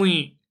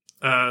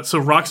so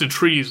rocks and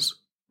trees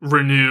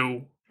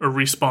renew or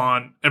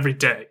respawn every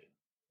day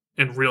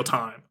in real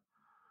time.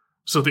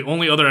 So the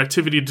only other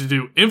activity to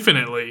do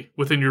infinitely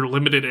within your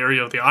limited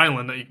area of the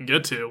island that you can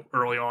get to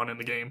early on in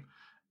the game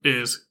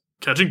is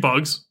catching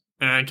bugs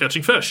and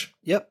catching fish.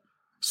 Yep.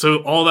 So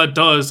all that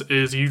does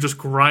is you just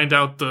grind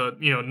out the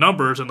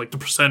numbers and like the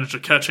percentage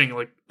of catching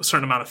like a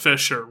certain amount of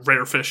fish or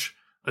rare fish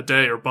a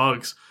day or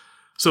bugs.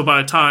 So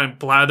by the time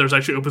Blathers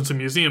actually opens the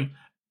museum,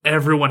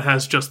 everyone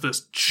has just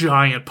this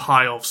giant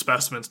pile of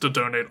specimens to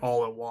donate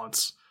all at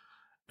once.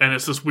 And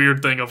it's this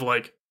weird thing of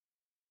like,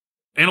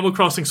 Animal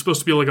Crossing is supposed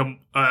to be like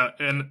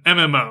an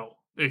MMO,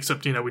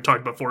 except we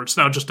talked about before, it's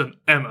now just an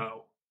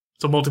MO.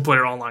 It's a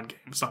multiplayer online game.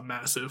 It's not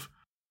massive,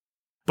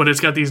 but it's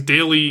got these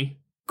daily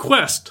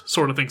quest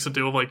sort of things to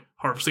do, like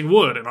harvesting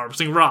wood and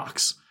harvesting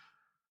rocks.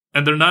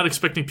 And they're not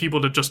expecting people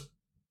to just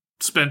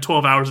spend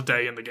 12 hours a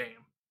day in the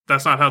game.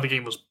 That's not how the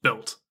game was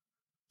built.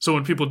 So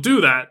when people do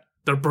that,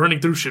 they're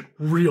burning through shit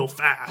real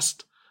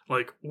fast.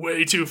 Like,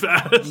 way too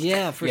fast.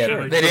 Yeah, for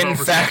sure. They didn't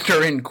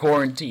factor in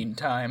quarantine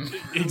time.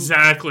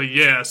 Exactly,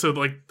 yeah. So,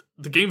 like,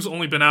 the game's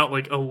only been out,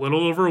 like, a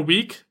little over a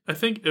week, I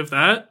think, if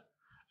that.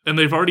 And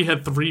they've already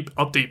had 3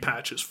 update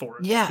patches for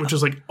it. Yeah. Which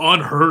is, like,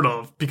 unheard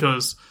of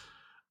because,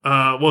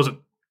 what was it?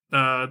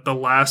 The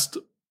last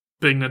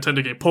big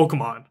Nintendo game,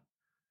 Pokemon,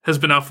 has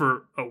been out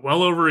for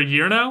well over a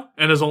year now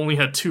and has only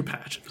had 2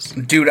 patches.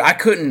 Dude, I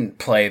couldn't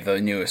play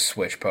the newest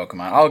Switch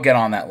Pokemon. I'll get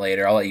on that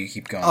later. I'll let you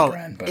keep going,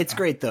 Bren. But it's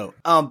great though.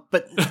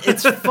 But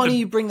it's funny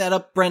you bring that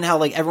up, Bren, how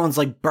like everyone's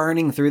like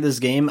burning through this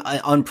game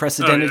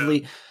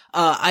unprecedentedly.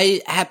 Oh, yeah.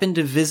 I happened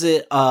to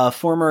visit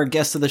former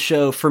guest of the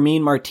show,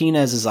 Fermin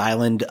Martinez's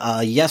island,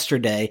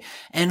 yesterday,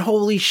 and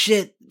holy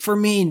shit,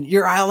 Fermin,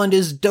 your island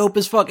is dope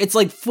as fuck. It's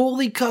like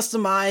fully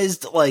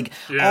customized, like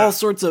all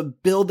sorts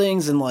of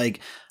buildings and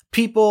like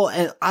people,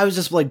 and I was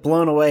just like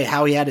blown away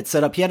how he had it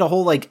set up. He had a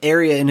whole like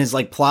area in his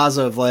like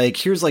plaza of like,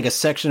 here's like a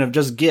section of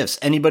just gifts.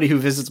 Anybody who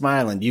visits my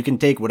island, you can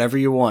take whatever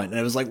you want. And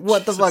I was like,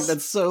 what the fuck?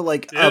 That's so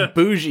like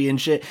bougie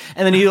and shit.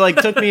 And then he like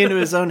took me into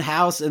his own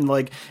house, and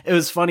like it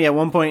was funny. At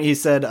one point he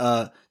said,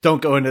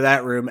 don't go into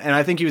that room. And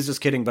I think he was just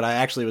kidding, but I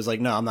actually was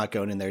like, no, I'm not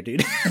going in there,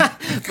 dude.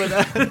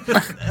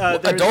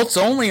 But adults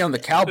only on the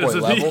cowboy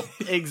level.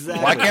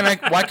 Exactly.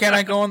 Why can't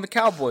I go on the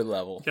cowboy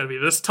level? Gotta be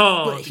this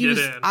tall But to get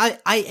in. I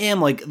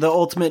am like the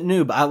ultimate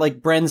noob. I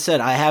like Bren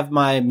said, I have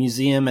my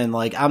museum, and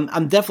like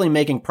I'm definitely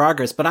making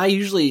progress, but I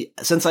usually,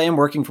 since I am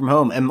working from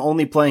home, am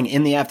only playing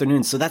in the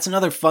afternoon. So that's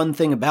another fun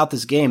thing about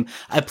this game.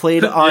 I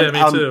played on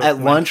at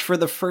lunch for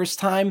the first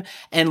time,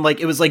 and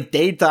like it was like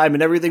daytime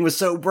and everything was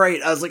so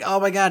bright. I was like, oh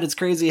my god, it's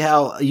crazy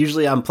how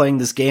usually I'm playing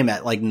this game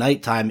at like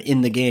nighttime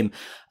in the game.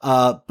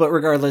 But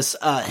regardless,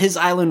 his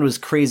island was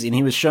crazy, and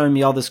he was showing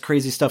me all this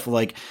crazy stuff of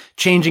like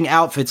changing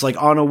outfits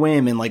like on a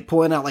whim and like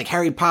pulling out like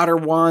Harry Potter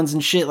wands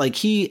and shit. Like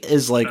he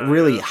is like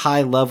really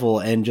high level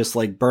and just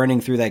like burning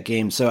through that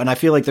game. So, and I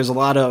feel like there's a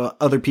lot of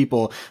other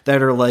people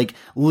that are like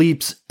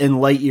leaps and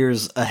light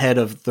years ahead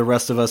of the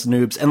rest of us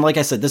noobs. And like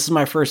I said, this is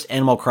my first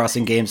Animal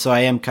Crossing game, so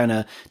I am kind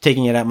of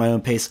taking it at my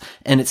own pace.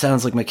 And it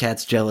sounds like my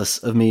cat's jealous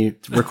of me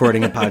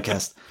recording a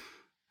podcast.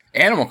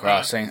 Animal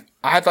Crossing?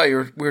 I thought we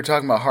were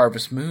talking about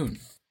Harvest Moon.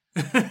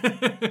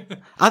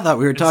 I thought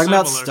we were talking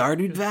about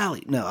Stardew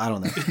Valley. No, I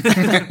don't know.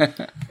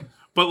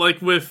 But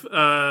like with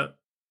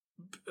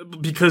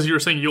because you were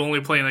saying you only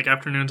play in like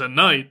afternoons and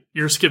night,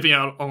 you're skipping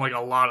out on like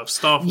a lot of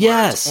stuff.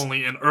 Yes, it's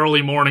only in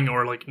early morning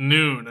or like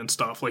noon and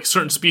stuff. Like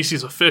certain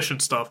species of fish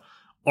and stuff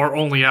are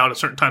only out at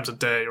certain times of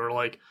day. Or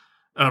like,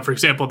 for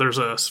example, there's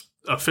a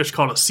fish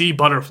called a sea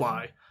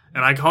butterfly,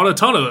 and I caught a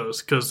ton of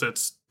those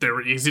because they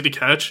were easy to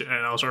catch, and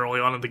I was early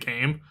on in the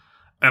game.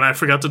 And I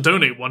forgot to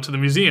donate one to the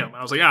museum.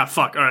 I was like,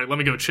 fuck, all right, let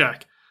me go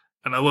check.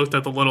 And I looked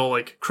at the little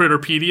like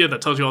Critterpedia that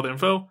tells you all the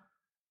info.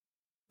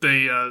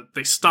 They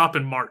stop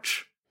in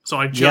March, so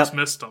I just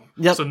missed them.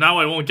 Yep. So now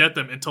I won't get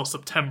them until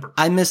September.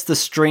 I missed the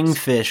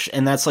stringfish,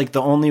 and that's like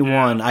the only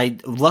one. I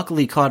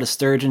luckily caught a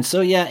sturgeon. So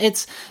yeah,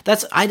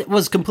 I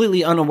was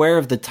completely unaware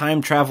of the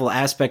time travel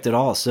aspect at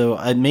all. So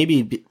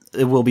maybe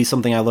it will be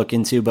something I look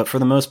into. But for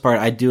the most part,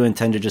 I do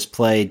intend to just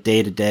play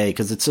day to day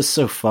because it's just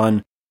so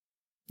fun.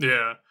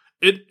 Yeah.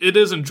 It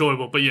is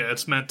enjoyable, but yeah,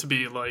 it's meant to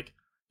be like,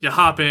 you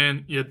hop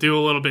in, you do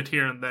a little bit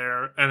here and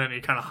there, and then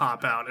you kind of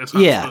hop out. It's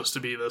not supposed to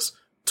be this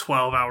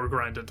 12-hour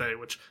grind a day,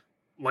 which,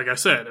 like I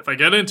said, if I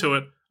get into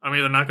it, I'm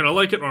either not going to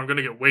like it or I'm going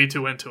to get way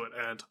too into it,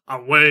 and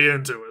I'm way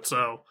into it.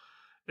 So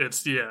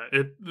it's,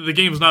 the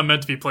game's not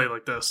meant to be played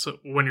like this. So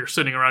when you're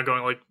sitting around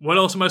going like, what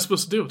else am I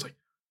supposed to do? It's like,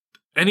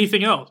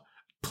 anything else.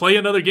 Play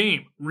another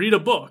game. Read a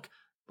book.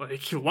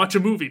 Like, watch a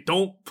movie.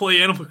 Don't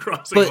play Animal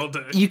Crossing all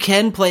day. You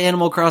can play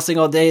Animal Crossing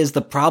all day is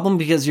the problem,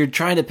 because you're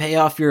trying to pay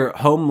off your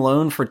home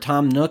loan for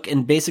Tom Nook,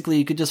 and basically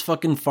you could just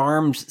fucking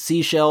farm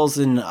seashells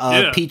and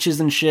peaches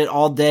and shit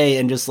all day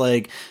and just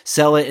like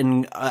sell it.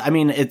 And I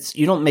mean,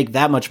 you don't make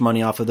that much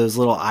money off of those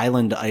little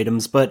island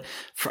items, but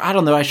I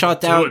don't know. I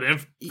shot down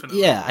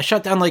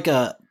like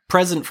a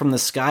present from the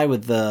sky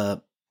with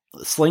the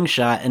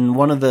slingshot, and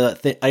one of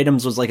the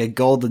items was like a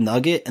gold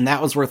nugget, and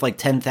that was worth like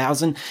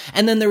 10,000.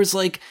 And then there was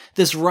like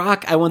this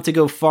rock I went to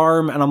go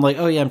farm, and I'm like,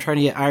 oh yeah, I'm trying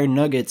to get iron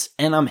nuggets,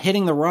 and I'm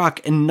hitting the rock,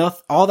 and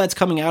all that's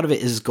coming out of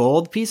it is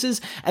gold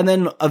pieces. And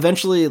then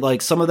eventually,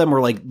 like, some of them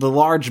were like the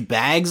large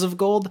bags of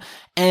gold,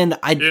 and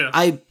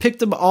I picked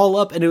them all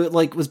up, and it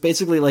like was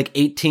basically like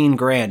 18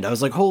 grand. I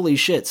was like, holy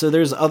shit. So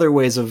there's other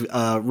ways of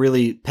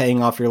really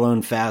paying off your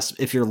loan fast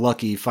if you're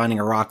lucky finding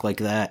a rock like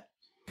that.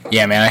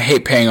 Yeah, man, I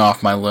hate paying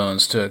off my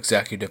loans to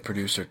executive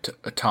producer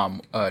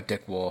Tom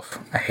Dick Wolf.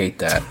 I hate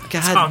that.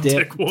 God Tom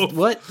Dick Wolf.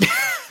 What?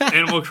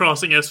 Animal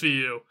Crossing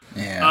SVU.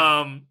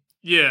 Yeah.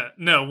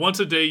 No, once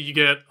a day you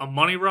get a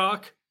money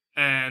rock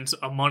and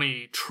a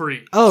money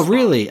tree. Oh,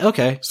 really?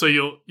 Okay. So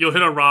you'll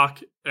hit a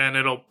rock and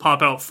it'll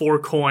pop out 4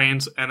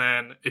 coins, and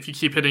then if you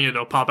keep hitting it,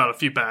 it'll pop out a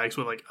few bags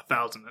with like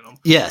 1,000 in them.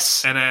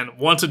 Yes. And then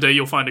once a day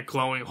you'll find a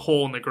glowing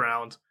hole in the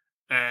ground.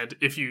 And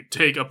if you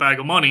take a bag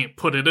of money,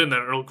 put it in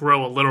there, it'll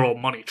grow a literal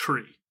money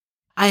tree.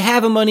 I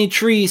have a money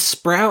tree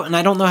sprout, and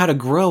I don't know how to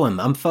grow him.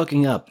 I'm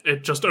fucking up.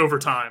 It just over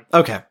time.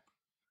 Okay.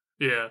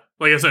 Yeah.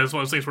 Like I said, it's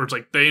one of those things where it's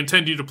like, they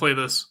intend you to play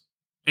this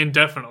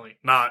indefinitely,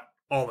 not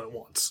all at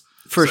once.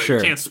 For sure.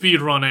 You can't speed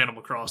run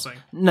Animal Crossing.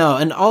 No,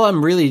 and all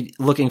I'm really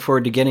looking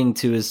forward to getting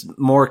to is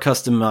more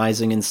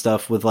customizing and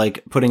stuff, with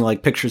like putting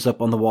like pictures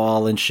up on the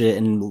wall and shit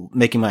and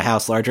making my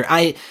house larger.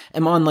 I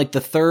am on like the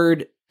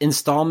 3rd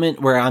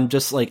installment where I'm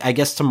just like, I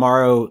guess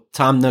tomorrow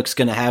Tom Nook's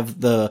gonna have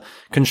the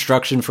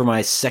construction for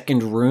my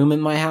 2nd room in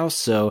my house,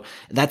 so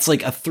that's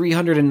like a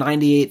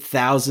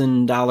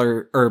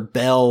 $398,000 or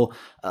Bell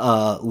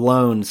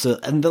loan. So,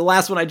 and the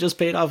last one I just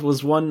paid off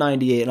was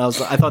 $198, and I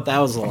thought that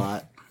was a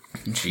lot.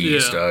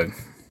 Jeez, Doug.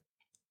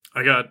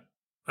 I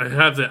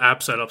have the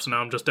app set up, so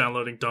now I'm just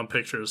downloading dumb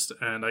pictures,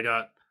 and I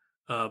got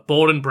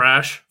Bold and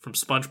Brash from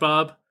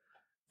SpongeBob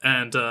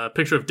and a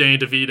picture of Danny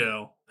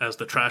DeVito as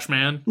the trash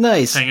man.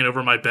 Nice. Hanging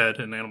over my bed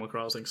in Animal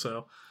Crossing.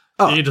 So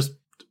you can just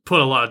put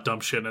a lot of dumb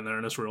shit in there,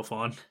 and it's real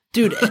fun.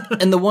 Dude,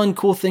 and the one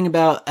cool thing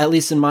about, at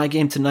least in my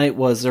game tonight,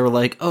 was they were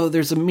like, oh,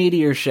 there's a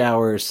meteor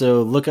shower,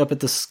 so look up at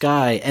the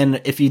sky.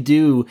 And if you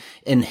do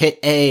and hit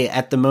A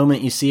at the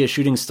moment you see a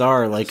shooting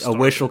star, like a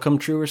wish will come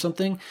true or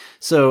something.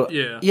 So,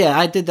 yeah,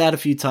 I did that a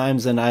few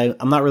times, and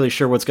I'm not really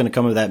sure what's going to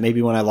come of that.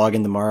 Maybe when I log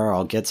in tomorrow,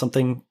 I'll get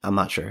something. I'm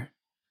not sure.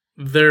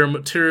 They're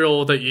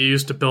material that you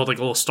use to build like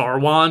a little star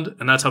wand,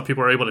 and that's how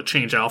people are able to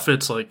change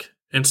outfits like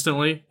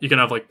instantly. You can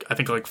have like, I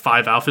think like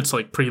 5 outfits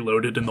like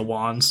preloaded in the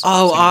wands.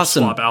 Oh, so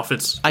awesome. Swap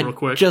outfits real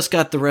quick. Just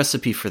got the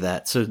recipe for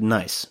that, so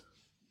nice.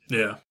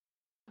 Yeah.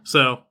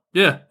 So,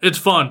 yeah, it's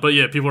fun, but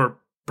yeah, people are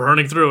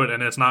burning through it,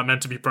 and it's not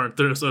meant to be burnt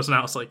through, so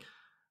now it's like,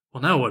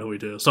 well, now what do we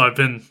do? So I've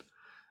been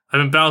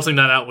balancing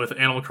that out with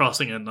Animal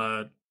Crossing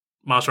and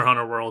Monster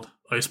Hunter World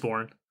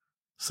Iceborne.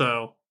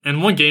 So,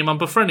 in one game, I'm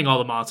befriending all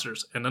the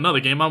monsters. In another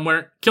game,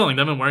 I'm killing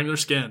them and wearing their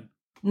skin.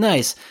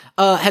 Nice.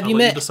 Have you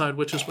met decide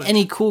which is which.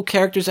 Any cool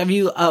characters? Have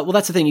you, well,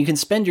 that's the thing. You can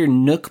spend your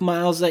Nook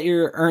miles that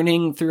you're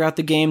earning throughout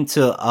the game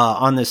to,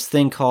 on this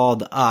thing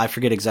called, I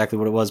forget exactly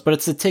what it was, but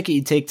it's the ticket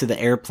you take to the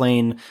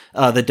airplane,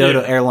 the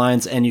Dodo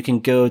Airlines, and you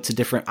can go to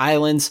different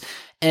islands.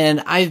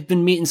 And I've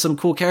been meeting some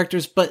cool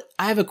characters, but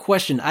I have a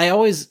question. I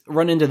always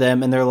run into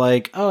them and they're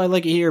like, oh, I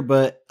like it here,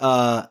 but,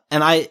 and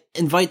I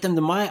invite them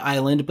to my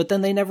island, but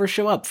then they never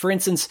show up. For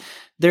instance,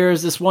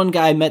 there's this one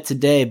guy I met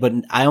today, but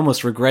I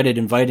almost regretted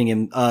inviting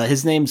him.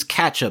 His name's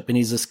Ketchup, and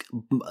he's this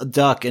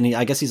duck, and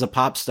I guess he's a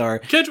pop star.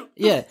 Ketchup?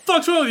 Yeah.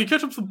 Fuck's wrong with you?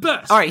 Ketchup's the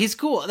best. All right, he's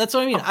cool. That's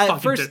what I mean.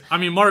 I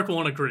mean, Mark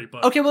won't agree,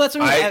 but okay, well, that's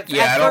what I mean.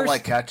 I don't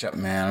like ketchup,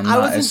 man.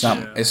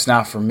 It's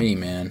not for me,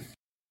 man.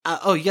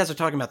 Oh, you guys are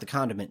talking about the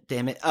condiment.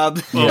 Damn it.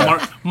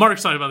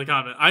 Mark's talking about the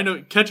condiment. I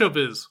know Ketchup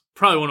is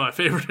probably one of my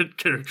favorite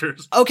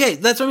characters. Okay,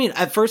 that's what I mean.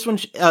 At first, when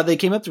they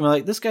came up to me,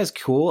 like, this guy's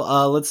cool.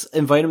 Let's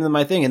invite him to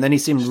my thing. And then he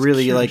seemed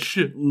really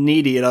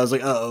needy, and I was like,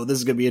 oh, this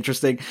is gonna be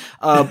interesting.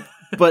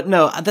 But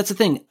no, that's the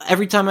thing.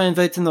 Every time I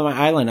invite them to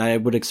my island, I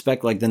would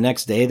expect like the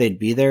next day they'd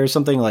be there or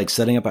something, like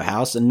setting up a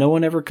house, and no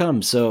one ever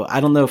comes. So I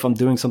don't know if I'm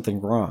doing something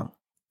wrong.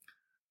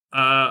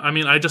 I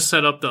mean, I just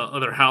set up the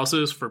other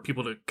houses for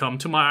people to come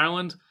to my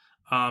island.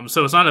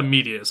 So it's not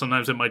immediate.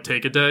 Sometimes it might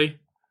take a day.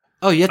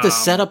 Oh, you have to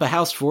set up a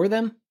house for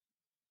them?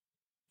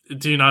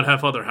 Do you not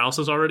have other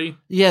houses already?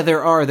 Yeah,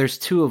 there are. There's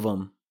 2 of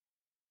them.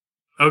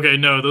 Okay,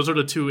 no, those are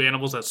the 2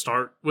 animals that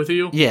start with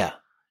you. Yeah.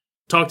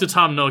 Talk to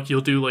Tom Nook.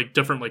 He'll do like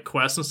different like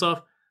quests and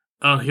stuff.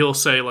 He'll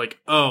say like,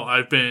 oh,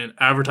 I've been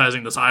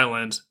advertising this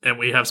island and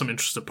we have some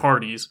interested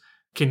parties.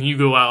 Can you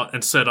go out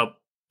and set up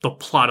the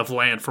plot of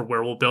land for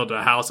where we'll build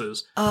the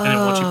houses? And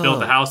then once you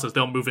build the houses,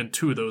 they'll move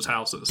into those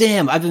houses.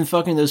 Damn, I've been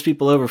fucking those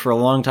people over for a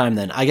long time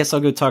then. I guess I'll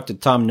go talk to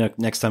Tom Nook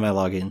next time I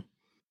log in.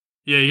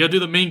 Yeah, you gotta do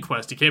the main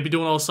quest. You can't be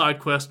doing all the side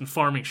quests and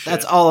farming shit.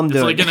 That's all I'm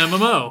doing. It's like an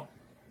MMO.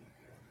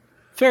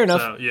 Fair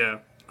enough. So, yeah.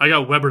 I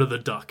got Weber the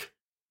duck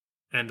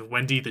and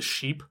Wendy the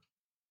sheep.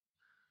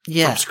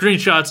 Yeah. From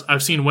screenshots,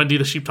 I've seen Wendy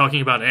the sheep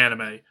talking about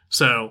anime.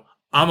 So,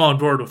 I'm on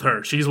board with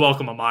her. She's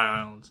welcome on my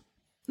island.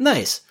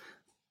 Nice.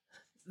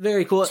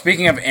 Very cool.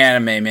 Speaking of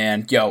anime,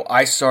 man,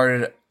 I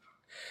started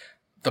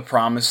The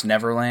Promised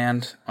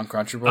Neverland on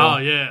Crunchyroll. Oh,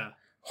 yeah.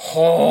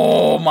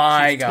 Oh,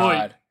 my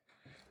God.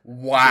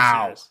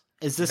 Wow.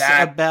 Is this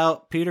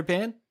about Peter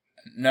Pan?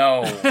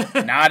 No,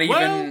 not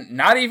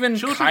even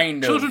children,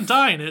 kind of. Children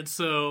die in it,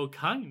 so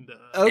kind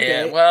of.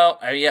 Okay. Yeah, well,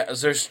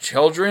 there's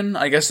children.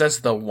 I guess that's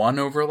the one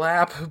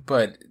overlap,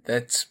 but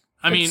that's...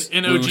 I mean,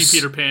 in OG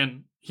Peter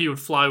Pan, he would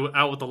fly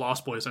out with the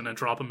Lost Boys and then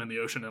drop them in the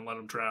ocean and let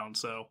them drown,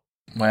 so...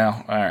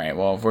 Well, all right.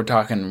 Well, if we're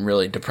talking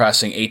really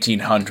depressing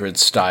 1800s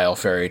style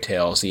fairy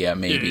tales, yeah,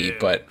 maybe. Yeah,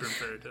 but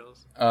fairy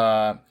tales.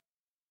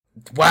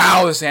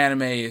 Wow, this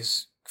anime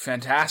is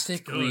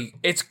fantastic.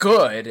 It's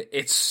good.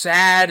 It's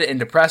sad and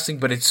depressing,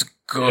 but it's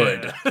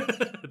good. Yeah.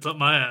 It's up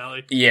my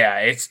alley. Yeah,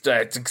 it's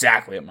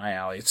exactly up my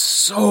alley. It's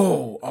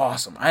so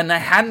awesome, and I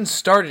hadn't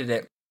started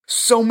it.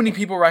 So many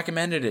people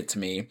recommended it to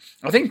me.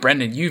 I think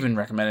Brendan, you even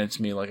recommended it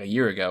to me like a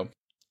year ago,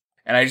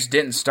 and I just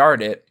didn't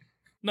start it.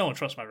 No one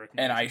trusts my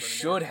recommendation. And I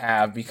should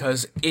have,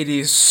 because it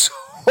is so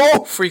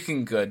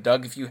freaking good,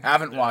 Doug. If you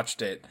haven't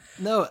watched it,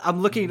 no,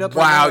 I'm looking it up.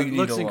 Wow, right now. It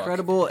looks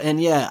incredible,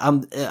 and yeah,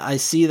 I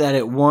see that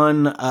it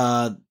won.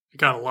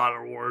 Got a lot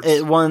of awards.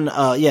 It won,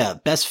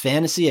 Best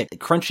Fantasy at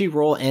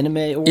Crunchyroll Anime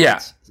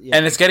Awards. Yeah,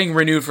 and it's getting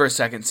renewed for a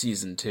second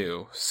season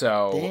too.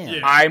 So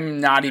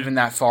I'm not even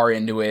that far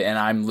into it, and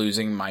I'm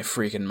losing my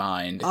freaking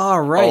mind. All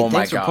right,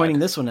 thanks for pointing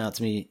this one out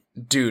to me.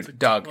 Dude,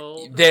 Doug,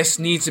 this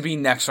needs to be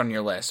next on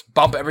your list.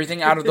 Bump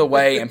everything out of the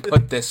way and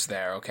put this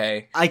there,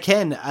 okay? I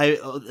can.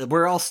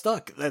 We're all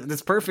stuck.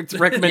 That's perfect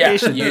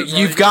recommendation. Yeah,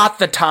 you've got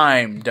the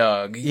time,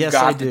 Doug. Yes,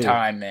 I do. The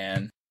time,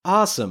 man.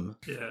 Awesome.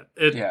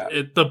 Yeah.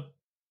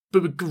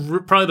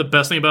 Probably the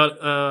best thing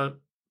about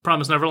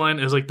Promised Neverland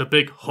is like the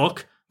big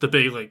hook, the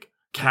big like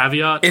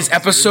caveat. Is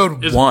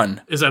episode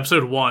 1. Is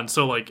episode 1.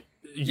 So like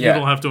you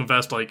don't have to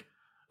invest like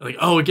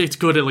oh, it gets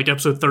good at like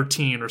episode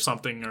 13 or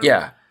something.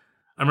 Or,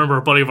 I remember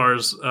a buddy of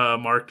ours,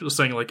 Mark, was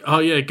saying like, oh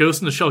yeah,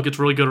 Ghost in the Shell gets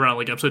really good around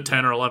like episode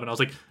 10 or 11. I was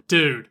like,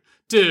 dude,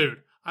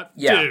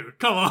 Yeah. Dude,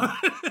 come on.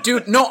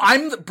 Dude, no,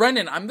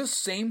 Brendan, I'm the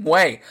same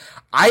way.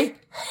 I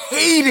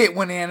hate it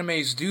when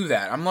animes do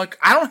that. I'm like,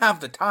 I don't have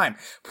the time.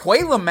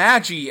 Puella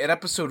Magi at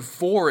episode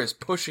 4 is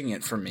pushing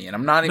it for me, and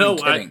I'm not even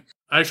kidding.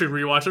 I actually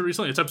rewatched it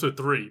recently. It's episode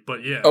 3,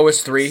 but yeah. Oh,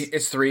 it's 3?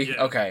 It's 3?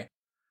 Yeah. Okay.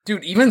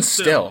 Dude, even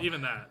still.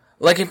 Even that.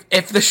 Like,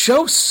 if the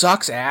show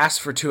sucks ass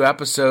for 2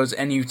 episodes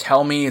and you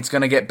tell me it's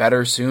gonna get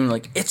better soon,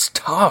 like, it's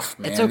tough,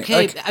 man. It's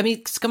okay. Like, I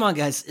mean, come on,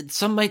 guys.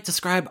 Some might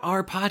describe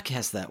our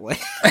podcast that way.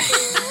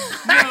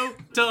 No,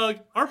 Doug,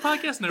 our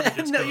podcast never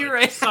gets No, good. you're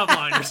right. Stop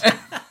lying.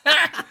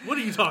 What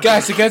are you talking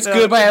guys, about? it gets No,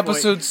 good by good point.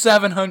 episode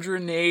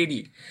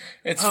 780.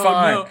 It's Oh,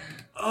 fine. no.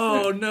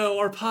 Oh, no,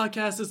 our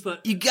podcast is the...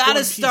 You gotta One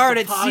Piece start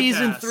the at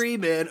season podcast. 3,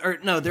 man. Or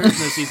no, there is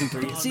no season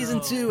 3. Oh, Season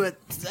no. 2 at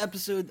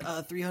episode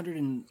 300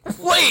 and...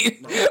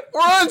 Wait, we're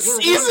on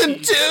season One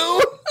Piece.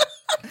 2?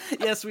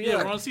 Yes, we Yeah,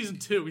 are. we're on season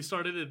 2. We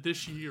started it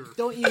this year.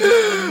 Don't you know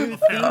the new theme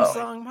Apparently.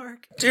 song,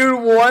 Mark?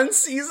 Dude, one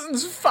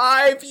season's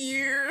 5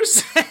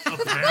 years.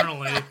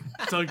 Apparently.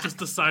 Doug just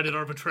decided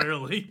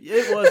arbitrarily.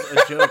 It was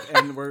a joke,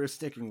 and we're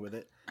sticking with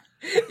it.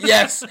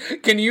 Yes.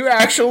 Can you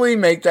actually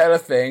make that a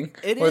thing?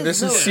 It Or is.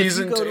 this No, is if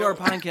season you go 2? to our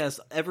podcast,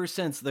 ever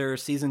since there are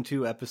season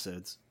 2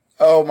 episodes.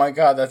 Oh my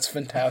god, that's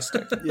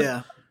fantastic.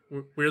 Yeah.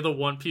 We're the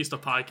One Piece to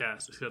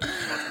podcast. It's gonna be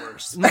much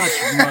worse. Much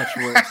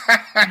worse.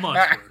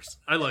 Much worse.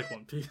 I like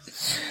One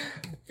Piece.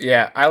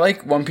 Yeah, I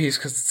like One Piece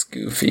because it's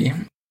goofy.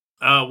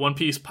 One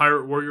Piece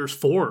Pirate Warriors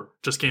 4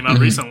 just came out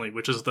recently,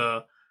 which is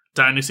the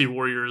Dynasty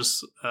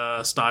Warriors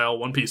style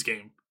One Piece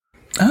game.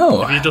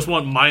 Oh. If you just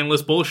want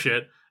mindless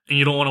bullshit and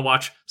you don't want to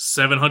watch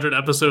 700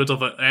 episodes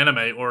of an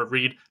anime or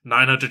read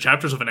 900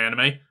 chapters of an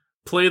anime,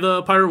 play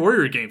the Pirate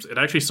Warrior games. It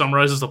actually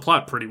summarizes the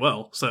plot pretty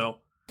well, so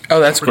Oh,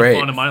 that's pretty great.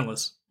 fun and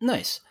mindless.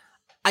 Nice.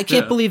 I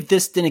can't Yeah. believe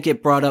this didn't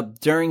get brought up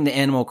during the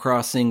Animal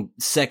Crossing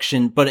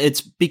section, but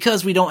it's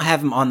because we don't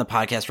have him on the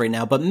podcast right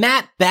now. But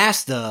Matt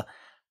Basta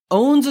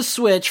owns a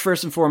Switch,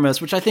 first and foremost,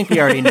 which I think we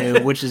already knew,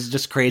 which is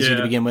just crazy to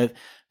Yeah. begin with.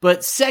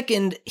 But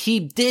second, he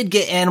did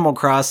get Animal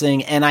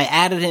Crossing, and I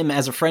added him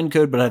as a friend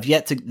code, but I've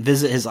yet to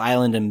visit his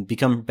island and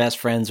become best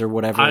friends or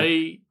whatever.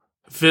 I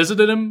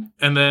visited him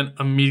and then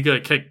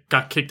immediately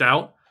got kicked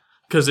out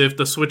because if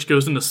the Switch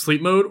goes into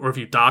sleep mode or if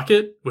you dock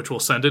it, which will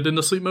send it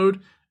into sleep mode,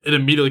 it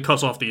immediately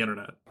cuts off the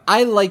internet.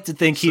 I like to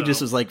think he So-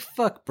 just was like,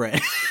 fuck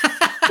Brett.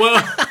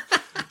 Well,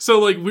 so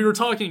like we were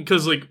talking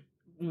because like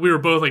we were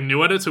both like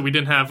new at it, so we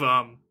didn't have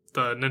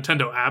the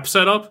Nintendo app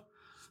set up.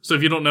 So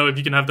if you don't know, if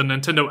you can have the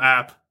Nintendo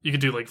app, you can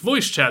do like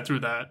voice chat through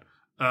that.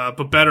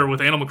 But better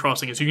with Animal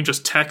Crossing is you can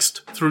just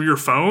text through your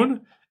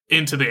phone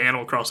into the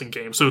Animal Crossing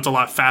game, so it's a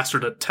lot faster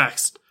to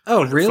text.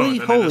 Oh, on your really?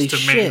 phone than it Holy is to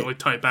shit. manually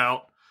type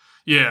out.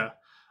 Yeah.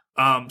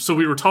 So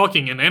we were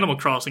talking in Animal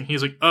Crossing.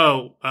 He's like,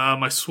 "Oh,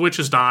 my Switch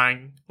is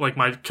dying. Like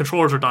my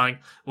controllers are dying.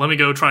 Let me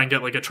go try and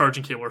get like a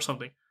charging cable or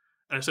something."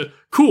 And I said,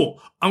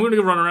 "Cool. I'm going to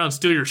go run around and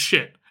steal your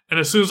shit." And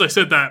as soon as I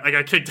said that, I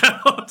got kicked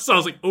out. So I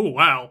was like, "Oh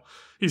wow,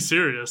 he's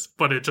serious."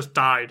 But it just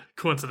died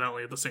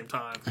coincidentally at the same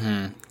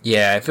time.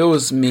 Yeah, if it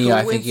was me,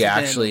 I think he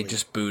actually Coincidentally.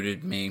 just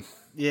booted me.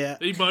 Yeah.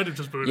 He might have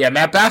just booted. Yeah, me.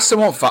 Matt Basta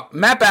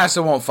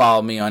won't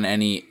follow me on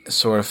any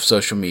sort of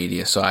social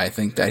media, so I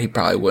think that he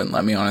probably wouldn't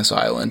let me on his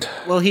island.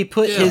 Well, he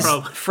put Yeah, his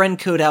probably. friend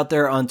code out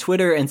there on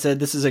Twitter and said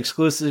this is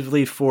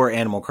exclusively for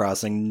Animal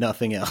Crossing,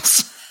 nothing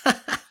else.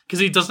 Because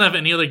he doesn't have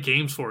any other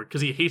games for it.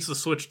 Because he hates the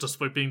Switch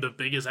despite being the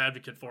biggest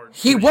advocate for it.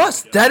 He 3 was.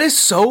 years ago. That is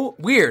so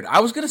weird. I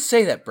was gonna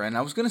say that, Bren.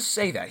 I was gonna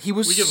say that. He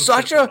was We give him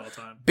such shit for it a all the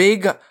time.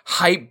 big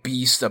hype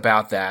beast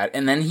about that,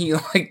 and then he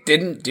like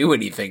didn't do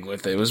anything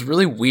with it. It was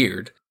really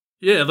weird.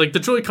 Yeah, like the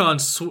Joy-Con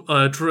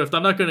drift.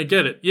 I'm not going to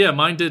get it. Yeah,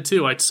 mine did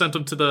too. I sent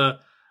them to the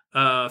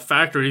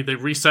factory. They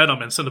reset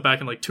them and sent it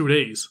back in like 2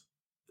 days.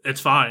 It's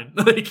fine.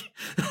 Like,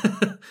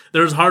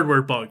 there's a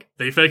hardware bug.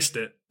 They fixed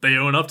it. They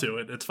own up to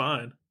it. It's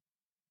fine.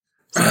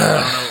 So,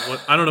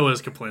 I don't know what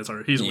his complaints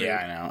are. He's weird.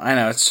 Yeah, I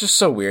know. It's just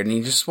so weird, and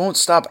he just won't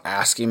stop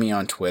asking me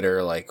on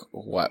Twitter, like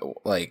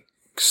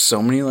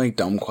so many like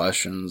dumb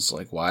questions,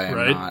 like why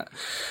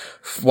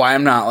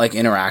I'm not like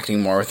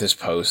interacting more with his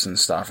posts and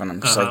stuff, and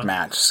I'm just like,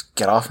 Matt, just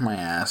get off my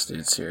ass,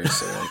 dude.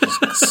 Seriously, like,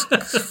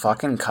 just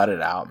fucking cut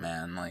it out,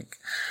 man. Like,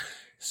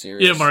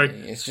 seriously, Yeah, Mark.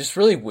 it's just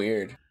really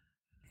weird.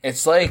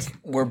 It's like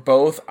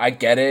I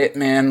get it,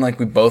 man. Like,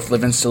 we both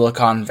live in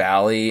Silicon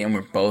Valley and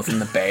we're both in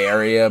the Bay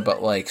Area,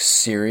 but like,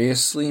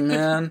 seriously,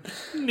 man.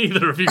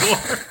 Neither of you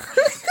are.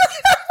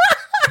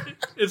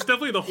 It's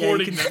definitely the you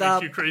hoarding can that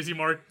stop. makes you crazy,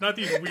 Mark. Not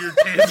these weird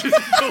tangents you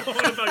go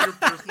on about your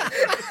personal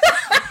life.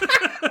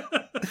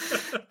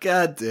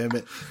 God damn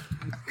it.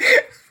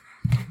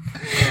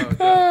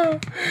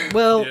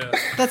 Well, Yeah.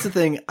 that's the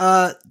thing.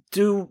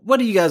 What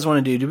do you guys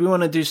want to do? Do we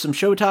want to do some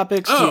show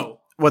topics? Oh.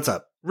 What's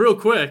up? Real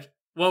quick,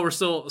 while we're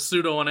still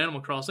pseudo on Animal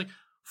Crossing,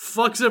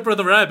 fuck Zipper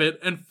the Rabbit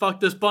and fuck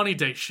this Bunny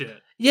Day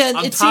shit. Yeah,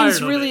 I'm it tired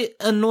seems of really it.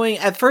 annoying.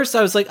 At first,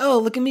 I was like, oh,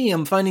 look at me.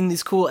 I'm finding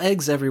these cool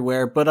eggs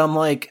everywhere. But I'm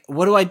like,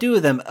 what do I do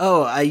with them?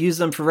 Oh, I use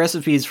them for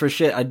recipes for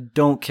shit I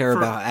don't care For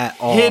about at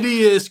all.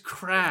 hideous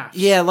crafts.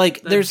 Yeah,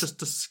 like, That's there's... just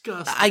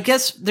disgusting. I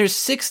guess there's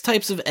 6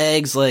 types of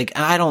eggs. Like,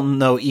 I don't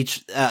know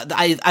each...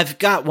 I've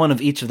got one of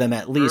each of them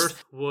at least.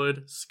 Earth,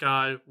 wood,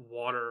 sky,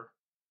 water.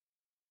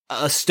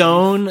 A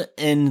stone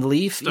and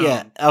leaf? Stone.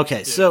 Yeah. Okay.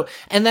 Yeah. So,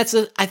 and that's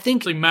I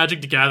think... It's like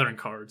Magic the Gathering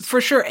cards.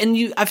 For sure.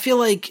 And I feel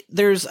like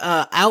there's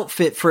a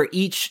outfit for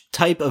each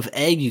type of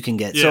egg you can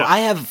get. So Yeah.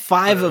 I have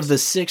 5 There of is. the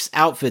 6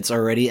 outfits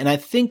already. And I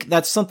think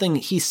that's something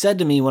he said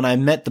to me when I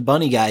met the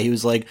bunny guy. He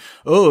was like,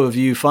 oh, if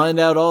you find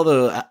out all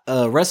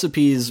the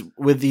recipes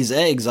with these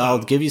eggs,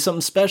 I'll give you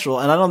something special.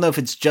 And I don't know if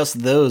it's just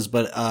those,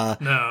 but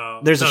No.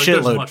 there's a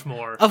shitload. There's much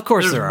more. Of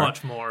course there's there are.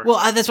 much more.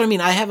 Well, that's what I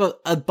mean. I have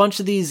a bunch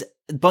of these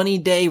Bunny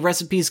Day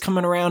recipes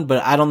coming around,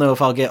 but I don't know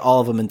if I'll get all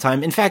of them in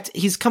time. In fact,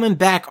 he's coming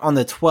back on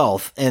the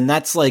 12th, and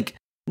that's like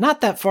not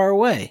that far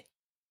away.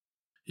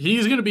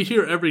 He's going to be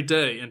here every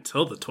day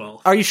until the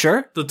 12th. Are you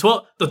sure? The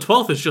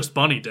 12th is just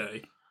Bunny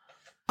Day.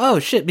 Oh,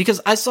 shit, because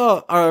I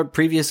saw our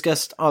previous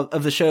guest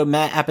of the show,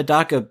 Matt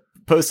Apodaca,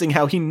 posting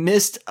how he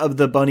missed of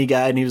the bunny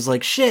guy, and he was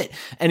like, shit.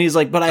 And he's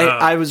like, but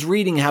I was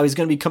reading how he's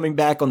going to be coming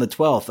back on the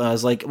 12th. And I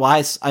was like,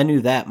 well, I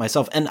knew that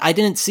myself. And I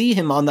didn't see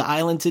him on the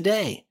island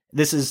today.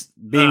 This is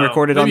being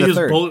recorded on the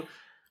 3rd.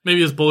 Maybe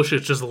his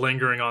bullshit's just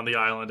lingering on the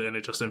island, and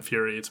it just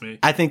infuriates me.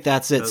 I think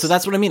that's it. So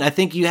that's what I mean. I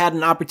think you had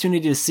an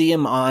opportunity to see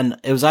him on,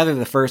 it was either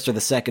the 1st or the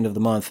 2nd of the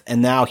month,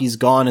 and now he's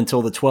gone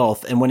until the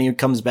 12th. And when he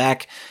comes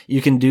back,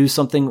 you can do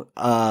something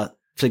to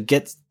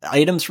get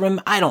items from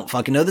him. I don't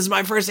fucking know. This is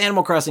my first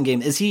Animal Crossing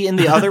game. Is he in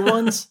the other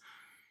ones?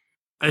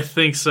 I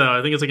think so.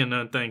 I think it's like a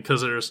known thing,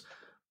 because there's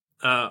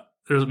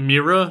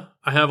Mira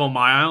I have on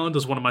my island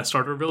as one of my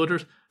starter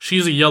villagers.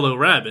 She's a yellow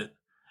rabbit.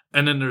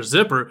 And then there's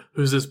Zipper,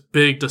 who's this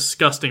big,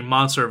 disgusting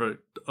monster of an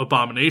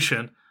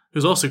abomination,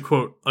 who's also,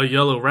 quote, a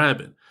yellow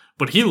rabbit.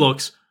 But he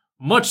looks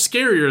much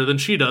scarier than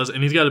she does,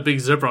 and he's got a big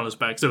zipper on his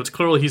back. So it's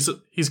clearly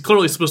he's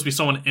clearly supposed to be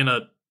someone in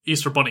a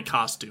Easter Bunny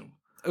costume.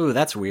 Ooh,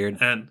 that's weird.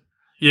 And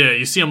yeah,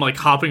 you see him like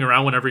hopping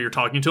around whenever you're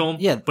talking to him.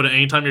 Yeah. But at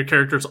any time your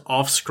character's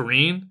off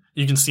screen,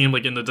 you can see him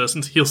like in the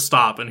distance. He'll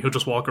stop and he'll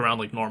just walk around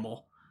like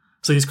normal.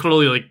 So he's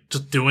clearly like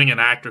just doing an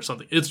act or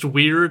something. It's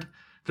weird.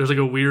 There's like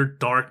a weird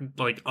dark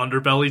like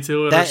underbelly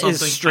to it or That something.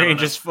 is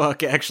strange as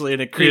fuck, actually,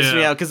 and it creeps me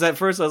Yeah. out, because at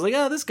first I was like,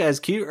 oh, this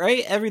guy's cute,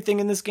 right? Everything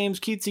in this game's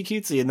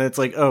cutesy, and then it's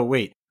like, oh,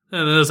 wait.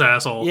 And then this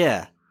asshole.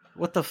 Yeah.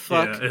 What the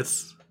fuck? Yeah,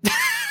 it's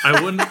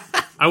I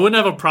wouldn't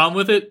have a problem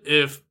with it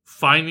if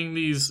finding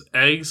these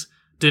eggs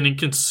didn't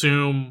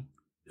consume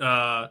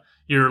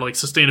your like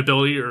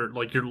sustainability or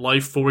like your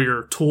life for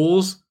your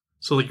tools.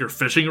 So like your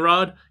fishing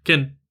rod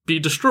can be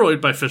destroyed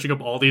by fishing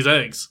up all these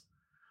eggs.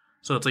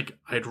 So it's like,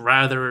 I'd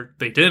rather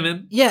they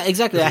didn't. Yeah,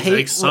 exactly. I These hate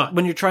eggs suck.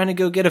 when you're trying to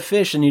go get a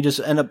fish and you just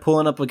end up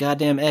pulling up a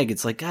goddamn egg.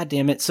 It's like, god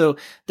damn it. So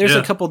there's a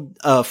Yeah. couple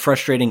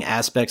frustrating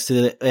aspects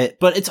to it,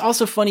 but it's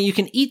also funny. You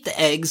can eat the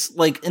eggs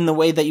like in the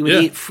way that you would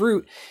Yeah. eat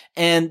fruit.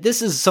 And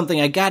this is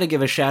something I got to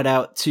give a shout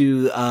out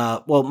to.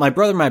 Well, my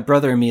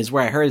brother and me is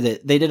where I heard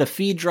it. They did a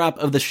feed drop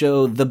of the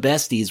show The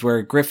Besties,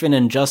 where Griffin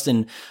and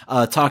Justin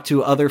talked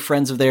to other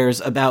friends of theirs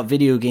about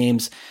video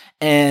games.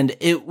 And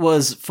it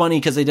was funny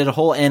because they did a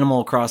whole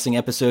Animal Crossing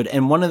episode.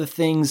 And one of the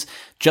things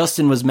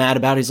Justin was mad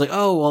about, he's like,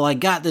 oh, well, I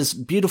got this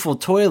beautiful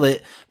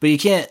toilet, but you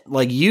can't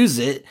like use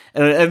it.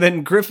 And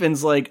then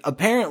Griffin's like,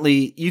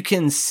 apparently you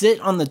can sit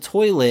on the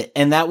toilet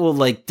and that will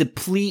like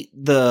deplete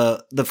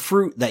the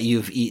fruit that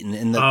you've eaten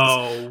in the,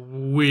 Oh,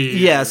 weird.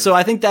 yeah, so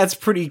I think that's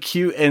pretty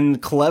cute and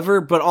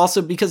clever, but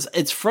also because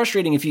it's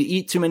frustrating if you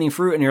eat too many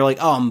fruit and you're like,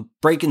 oh, I'm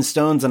breaking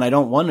stones and I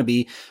don't want to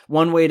be.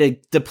 One way to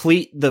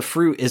deplete the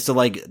fruit is to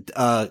like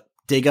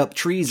dig up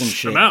trees and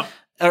shit. Them out.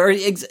 Or Oh,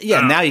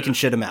 now you yeah. can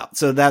shit them out.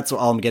 So that's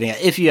all I'm getting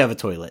at. If you have a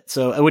toilet,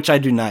 so which I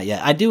do not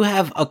yet. I do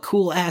have a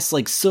cool ass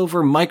like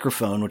silver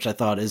microphone, which I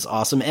thought is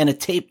awesome, and a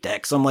tape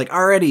deck. So I'm like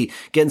already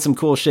getting some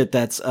cool shit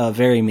that's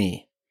very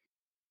me.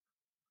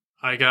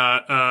 I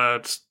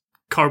got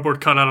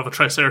cardboard cut out of a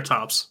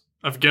Triceratops.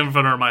 I've given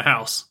her in my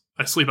house.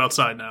 I sleep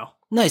outside now.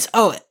 Nice.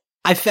 Oh,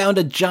 I found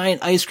a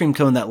giant ice cream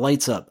cone that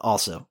lights up.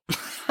 Also.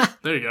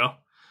 There you go.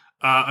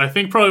 I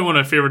think probably one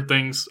of my favorite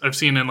things I've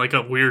seen in like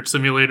a weird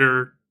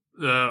simulator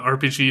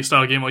RPG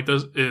style game like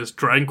this is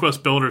Dragon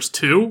Quest Builders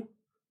 2,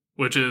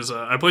 which is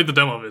I played the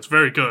demo of it. It's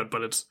very good,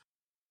 but it's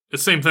the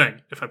same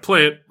thing. If I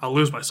play it, I'll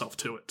lose myself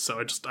to it.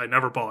 So I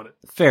never bought it.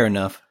 Fair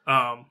enough.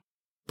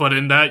 But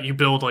in that you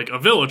build like a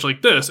village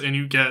like this, and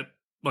you get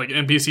like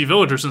NPC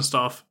villagers and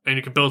stuff, and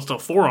you can build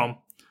stuff for them,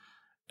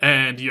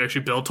 and you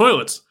actually build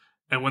toilets.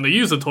 And when they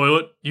use the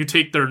toilet, you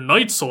take their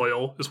night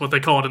soil, is what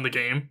they call it in the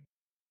game,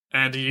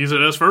 and you use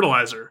it as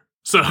fertilizer.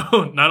 So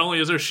not only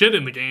is there shit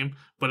in the game,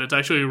 but it's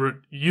actually a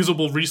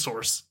usable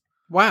resource.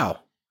 Wow.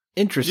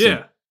 Interesting.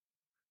 Yeah.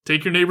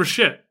 Take your neighbor's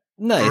shit.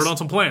 Nice. Throw it on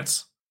some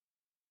plants.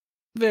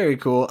 Very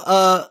cool.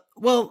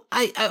 Well,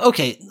 I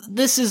okay.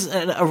 This is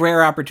a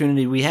rare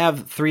opportunity. We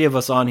have 3 of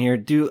us on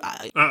here.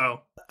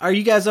 Uh-oh. Are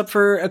you guys up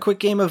for a quick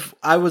game of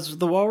I Was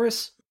the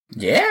Walrus?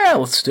 Yeah,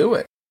 let's do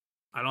it.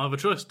 I don't have a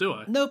choice, do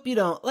I? Nope, you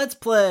don't. Let's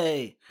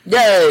play.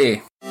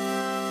 Yay!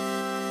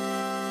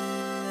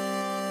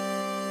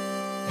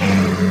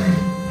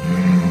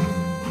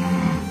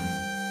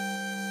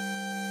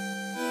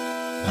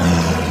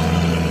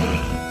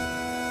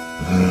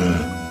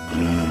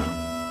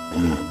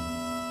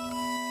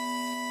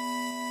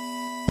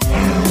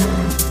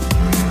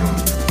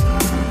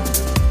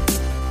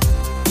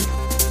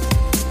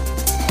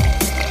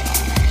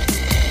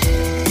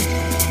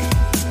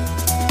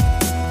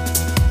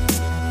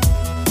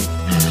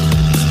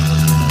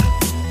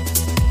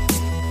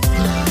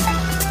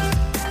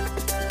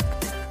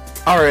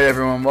 Alright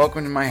everyone,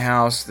 welcome to my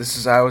house. This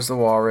is I Was the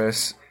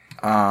Walrus.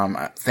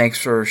 Thanks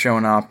for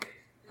showing up.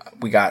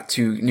 We got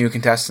 2 new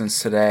contestants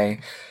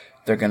today.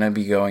 They're going to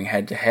be going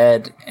head to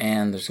head,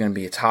 and there's going to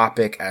be a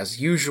topic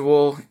as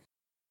usual.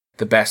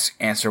 The best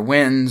answer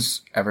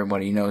wins.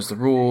 Everybody knows the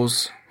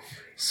rules.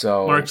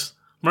 So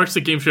Mark's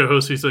the game show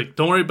host. He's like,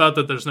 don't worry about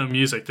that. There's no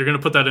music. They're going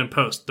to put that in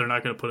post. They're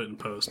not going to put it in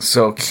post.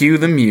 So cue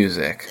the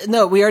music.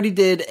 No, we already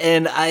did,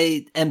 and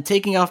I am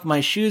taking off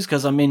my shoes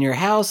because I'm in your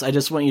house. I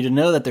just want you to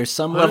know that there's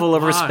some level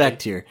of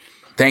respect here.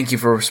 Thank you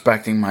for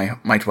respecting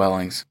my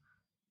dwellings.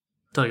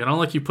 Doug, I don't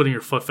like you putting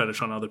your foot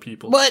fetish on other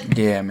people. What?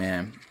 Yeah,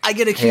 man. I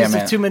get accused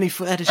of too many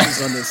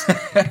fetishes on this.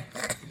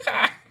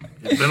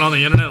 You've been on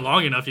the internet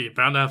long enough, you're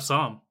bound to have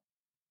some.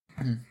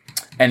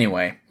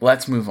 Anyway,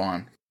 let's move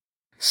on.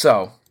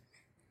 So,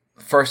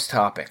 first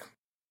topic.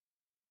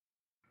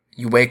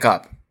 You wake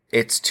up.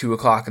 It's 2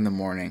 o'clock in the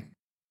morning.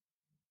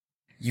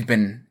 You've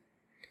been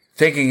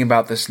thinking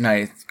about this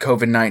night.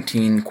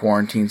 COVID-19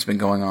 quarantine's been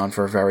going on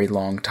for a very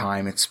long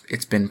time.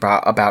 It's been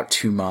about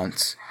 2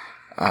 months.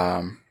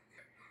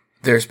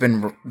 There's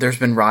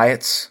been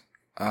riots.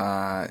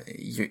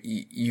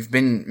 You've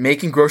been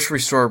making grocery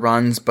store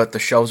runs, but the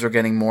shelves are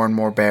getting more and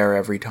more bare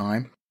every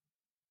time.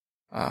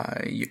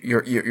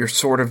 You're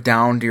sort of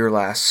down to your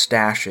last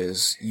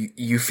stashes.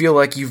 You feel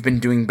like you've been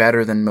doing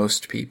better than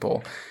most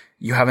people.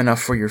 You have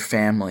enough for your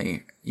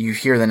family. You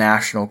hear the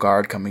National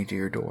Guard coming to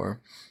your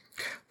door.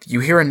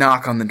 You hear a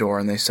knock on the door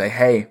and they say,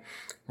 "Hey,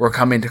 we're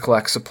coming to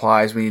collect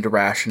supplies. We need to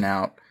ration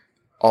out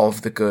all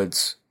of the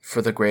goods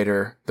for the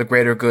greater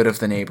good of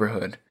the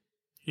neighborhood."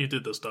 You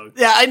did this, Doug.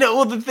 Yeah, I know.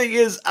 Well, the thing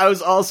is, I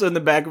was also in the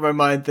back of my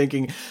mind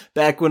thinking,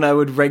 back when I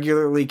would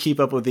regularly keep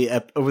up with the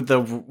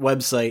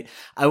website,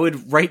 I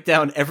would write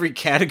down every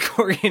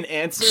category and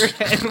answer,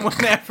 and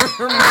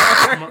whenever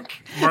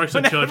Mark's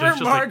a judge, it's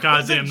just a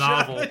goddamn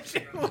novel. It's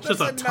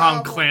just a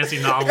Tom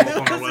Clancy novel on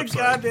our website. It's a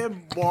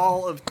goddamn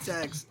wall of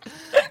text.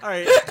 All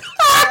right.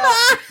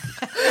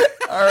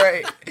 All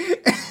right.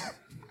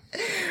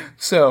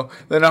 So,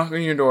 they knock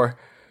on your door.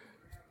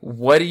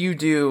 What do you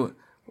do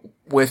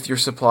with your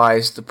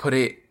supplies to put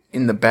it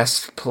in the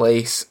best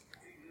place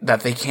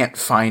that they can't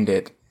find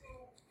it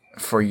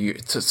for you,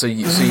 so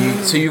you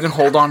can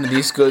hold on to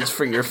these goods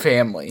for your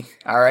family?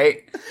 All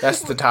right,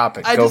 that's the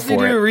topic. I Go just need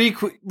for you it.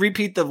 to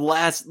repeat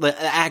the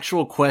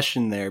actual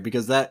question there,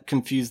 because that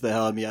confused the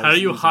hell out of me. How do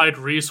you hide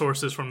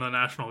resources from the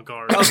National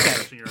Guard?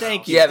 Okay,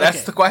 thank you. Yeah,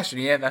 that's the question.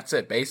 Yeah, that's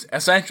it.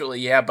 Essentially,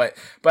 yeah, but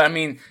I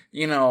mean,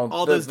 you know,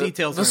 all those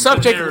details. The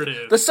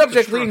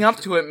subject leading up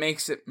to it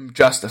makes it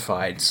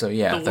justified. So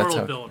yeah, the that's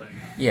world building.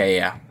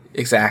 Yeah,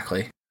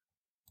 exactly.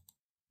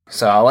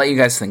 So I'll let you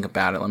guys think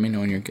about it. Let me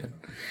know when you're good.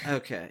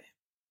 Okay.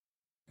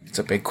 It's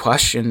a big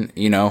question.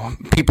 You know,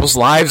 people's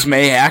lives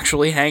may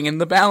actually hang in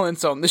the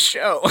balance on the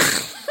show.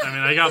 I mean,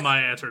 I got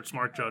my answer. It's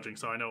Mark judging,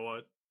 so I know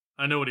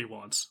what he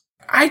wants.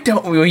 I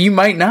don't. Well, you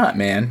might not,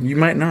 man. You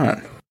might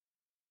not.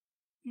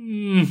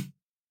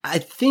 I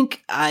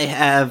think I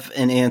have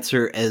an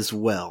answer as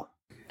well.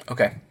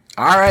 Okay.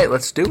 All right.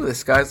 Let's do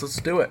this, guys.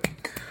 Let's do it.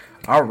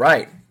 All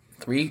right.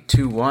 3,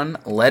 2, 1.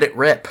 Let it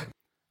rip.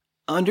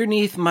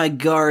 Underneath my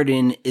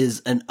garden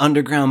is an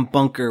underground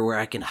bunker where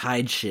I can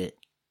hide shit.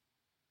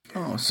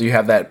 Oh, so you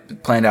have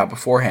that planned out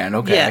beforehand.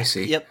 Okay, yeah, I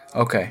see. Yep.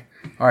 Okay.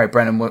 All right,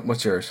 Brendan,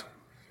 what's yours?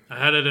 I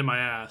had it in my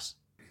ass.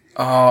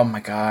 Oh, my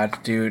God,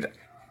 dude.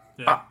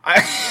 Yeah.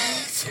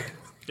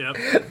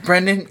 Yep.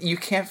 Brendan, you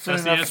can't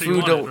fit enough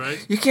food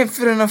right? You can't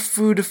fit enough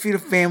food to feed a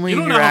family in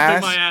your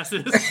ass. ass.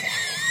 You don't know how big my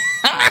ass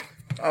is.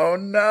 Oh,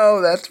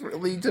 no, that's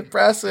really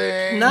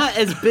depressing. Not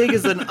as big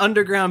as an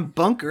underground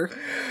bunker.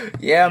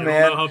 Yeah, you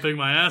man. Don't know how big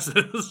my ass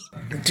is.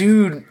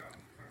 Dude,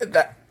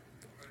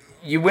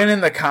 you win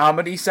in the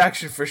comedy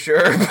section for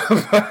sure,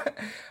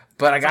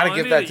 but I gotta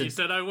give that to. You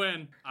said I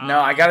win. No,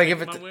 I gotta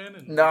give it to.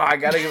 I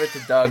gotta give it to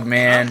Doug,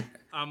 man.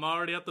 I'm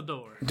already at the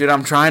door, dude.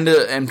 I'm trying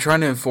to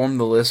inform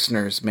the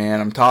listeners,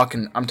 man. I'm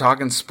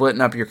talking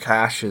splitting up your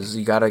caches.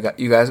 You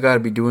guys gotta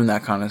be doing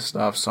that kind of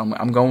stuff. So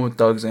I'm going with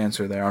Doug's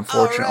answer there.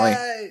 Unfortunately,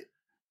 right.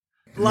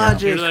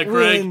 Logic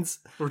wins.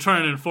 Greg, we're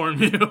trying to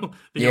inform you,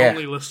 the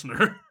only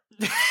listener.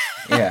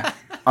 Yeah,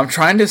 I'm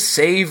trying to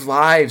save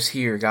lives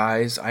here,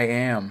 guys. I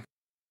am.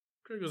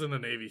 Greg was in the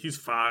Navy. He's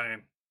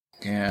fine.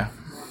 Yeah.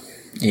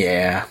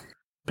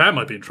 Pat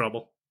might be in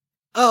trouble.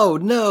 Oh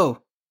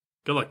no.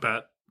 Good luck,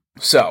 Pat.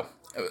 So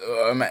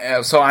I'm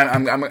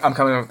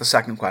coming up with the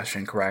second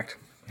question, correct?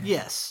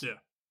 Yes. Yeah.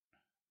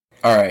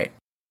 All right.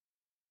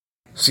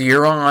 So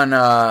you're on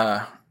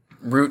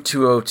Route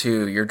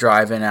 202. You're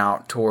driving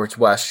out towards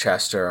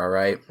Westchester, all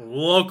right?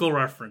 Local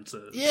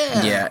references.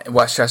 Yeah. Yeah,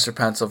 Westchester,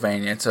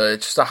 Pennsylvania. It's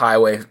just a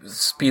highway.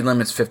 Speed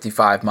limit's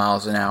 55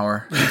 miles an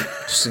hour.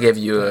 Just to give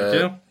you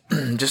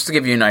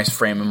a nice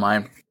frame of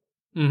mind.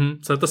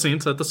 Mm-hmm. Set the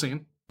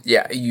scene.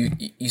 Yeah,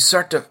 you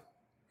start to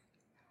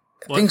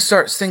things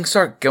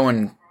start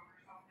going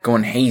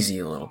hazy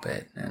a little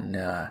bit,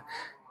 and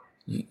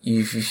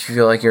you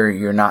feel like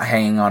you're not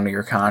hanging on to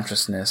your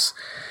consciousness,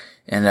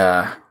 and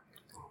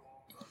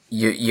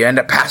you end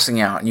up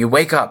passing out, and you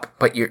wake up,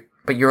 but you're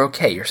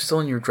okay. You're still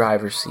in your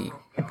driver's seat,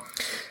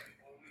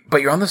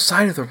 but you're on the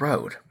side of the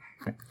road.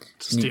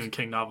 It's a Stephen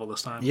King novel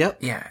this time. Yep.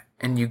 Yeah,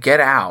 and you get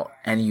out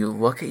and you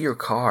look at your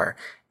car.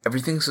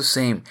 Everything's the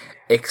same,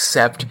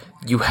 except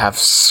you have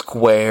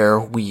square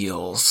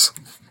wheels.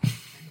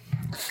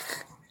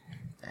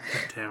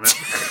 Damn it.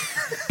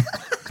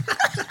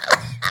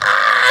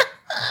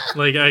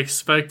 Like, I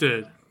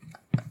expected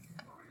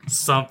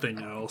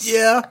something else.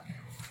 Yeah.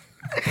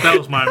 That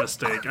was my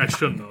mistake. I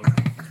shouldn't have.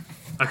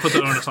 I put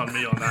the onus on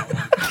me on that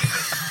one.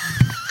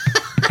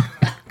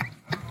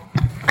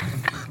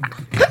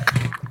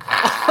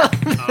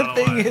 The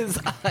thing is,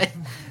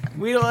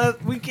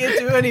 we can't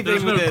do anything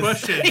There's with no this.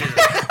 question here.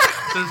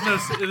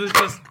 It's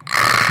just...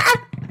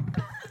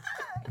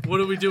 What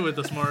do we do with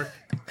this, Mark?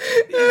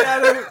 You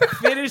gotta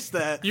finish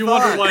that. You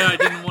thought. wonder why I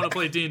didn't want to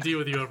play D&D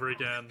with you over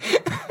again.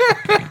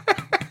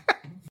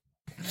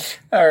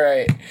 All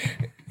right.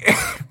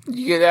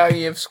 You get out,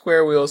 you have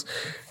square wheels.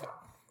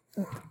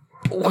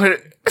 What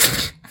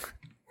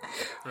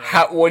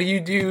do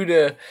you do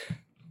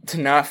to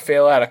not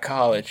fail out of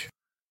college?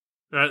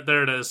 Right,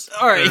 there it is.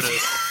 All right. There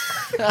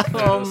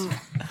it is.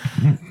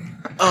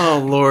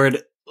 Oh,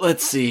 Lord.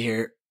 Let's see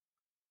here.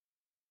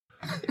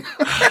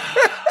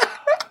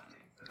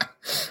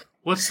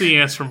 What's the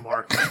answer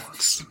Mark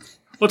wants?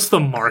 What's the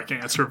Mark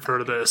answer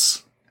for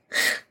this?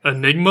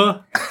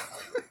 Enigma?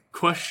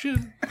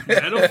 Question?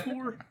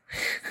 Metaphor?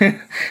 I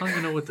don't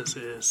even know what this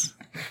is.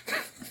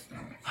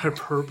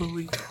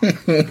 Hyperbole?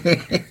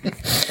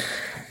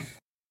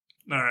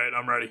 Alright,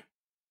 I'm ready.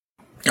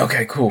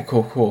 Okay,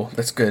 cool.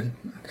 That's good.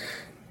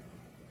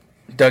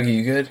 Dougie,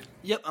 you good?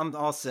 Yep, I'm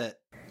all set.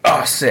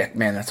 Oh, sick,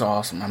 man. That's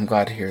awesome. I'm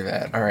glad to hear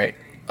that. All right.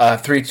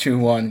 3, 2,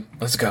 1.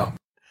 Let's go.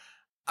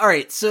 All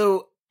right,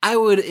 so I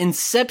would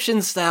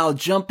Inception style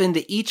jump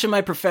into each of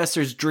my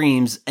professor's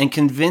dreams and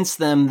convince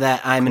them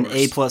that I'm an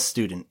A+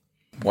 student.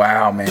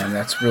 Wow, man.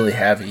 That's really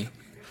heavy.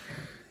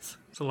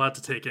 It's a lot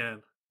to take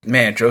in.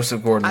 Man,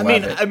 Joseph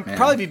Gordon-Levitt. I mean, I'd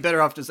probably be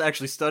better off just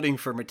actually studying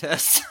for my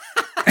tests.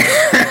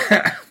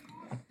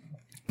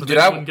 But Dude,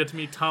 then I you wouldn't get to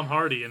meet Tom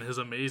Hardy and his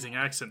amazing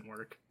accent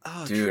work.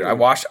 Oh, Dude, true.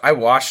 I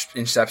watched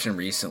Inception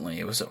recently.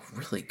 It was a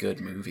really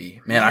good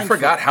movie. Man, I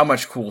forgot how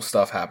much cool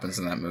stuff happens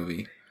in that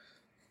movie.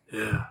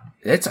 Yeah.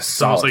 It's a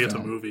Sounds solid like it's a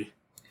film. movie.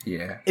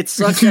 Yeah. It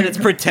sucks that it's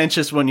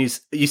pretentious when you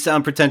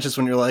sound pretentious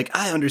when you're like,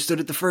 I understood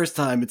it the first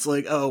time. It's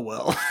like, oh,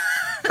 well.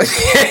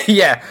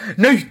 Yeah.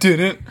 No, you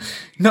didn't.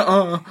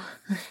 Nuh-uh.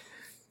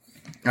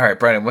 All right,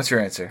 Brennan, what's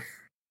your answer?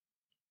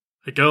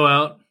 I go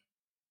out,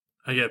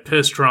 I get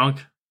pissed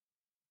drunk,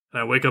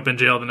 and I wake up in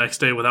jail the next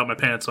day without my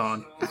pants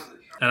on.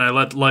 And I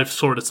let life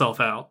sort itself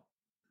out.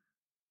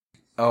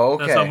 Oh,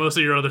 okay. That's how most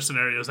of your other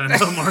scenarios end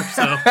up, Mark,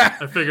 so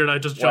I figured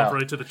I'd just jump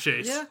right to the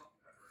chase. Yeah.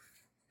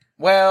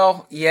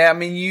 Well, yeah, I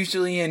mean,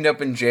 usually you end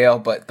up in jail,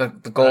 but the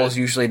goal is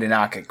usually to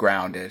not get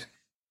grounded.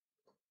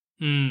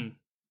 Hmm.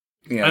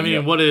 You know, I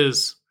mean, what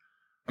is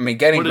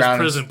getting grounded.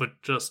 prison,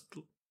 but just...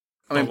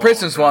 I mean,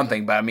 prison's one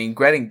thing, but I mean,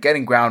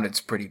 getting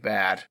grounded's pretty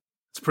bad.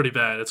 It's pretty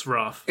bad. It's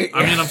rough. Yeah.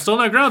 I mean, I'm still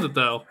not grounded,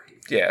 though.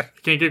 Yeah. I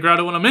can't get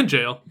grounded when I'm in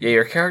jail. Yeah,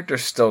 your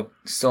character's still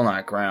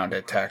not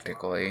grounded,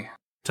 technically.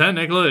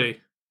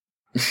 Technically.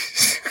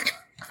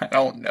 I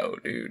don't know,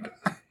 dude.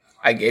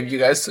 I gave you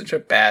guys such a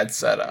bad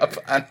setup.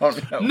 I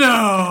don't know.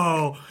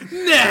 No!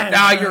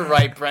 No, you're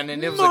right,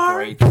 Brendan. It was a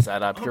great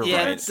setup. You're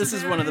Yeah, right. this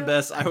is one of the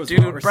best. I was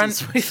Dude, Brent,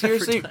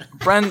 seriously,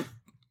 Brent,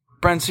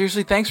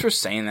 seriously, thanks for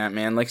saying that,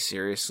 man. Like,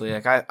 seriously,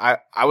 like,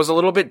 I was a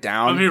little bit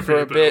down I'm here for for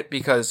a you, bit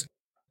because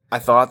I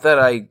thought that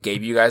I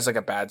gave you guys like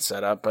a bad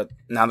setup, but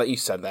now that you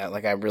said that,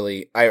 like, I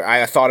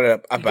thought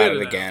about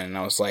it again, and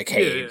I was like,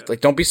 hey,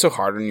 like, don't be so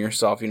hard on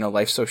yourself. You know,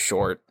 life's so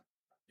short.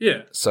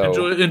 Yeah.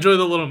 So enjoy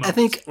the little moments. I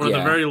think or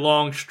the very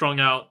long, strung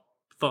out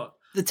thought.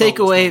 the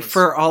takeaway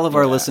for all of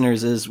our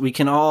listeners is we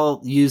can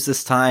all use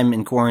this time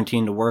in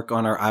quarantine to work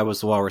on our I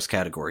Was the Walrus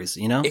categories,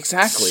 you know?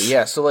 Exactly,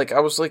 yeah. So, like,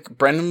 I was like,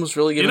 Brendan was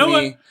really giving me...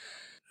 What?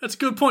 That's a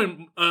good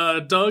point,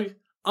 Doug.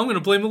 I'm going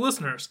to blame the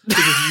listeners.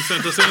 Because if you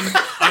sent us in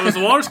I Was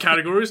the Walrus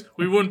categories,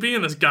 we wouldn't be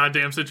in this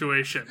goddamn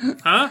situation.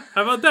 Huh?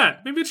 How about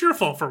that? Maybe it's your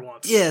fault for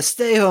once. Yeah,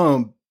 stay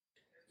home.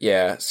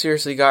 Yeah,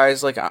 seriously,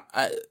 guys, like,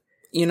 I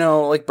you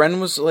know, like, Brendan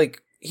was,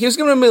 like, he was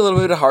giving me a little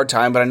bit of a hard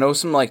time, but I know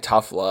some, like,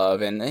 tough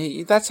love, and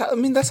that's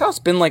how it's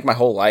been, like, my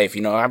whole life,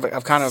 you know,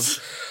 I've kind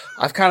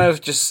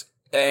of just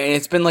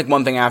it's been like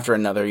one thing after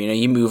another. You know,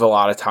 you move a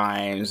lot of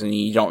times and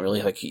you don't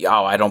really like,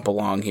 oh, I don't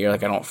belong here.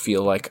 Like, I don't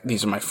feel like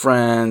these are my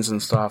friends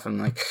and stuff. And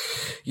like,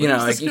 you know,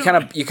 like you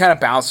kind of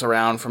bounce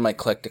around from like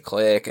clique to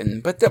clique.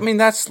 But I mean,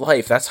 that's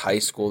life. That's high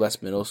school.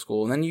 That's middle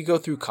school. And then you go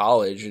through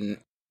college and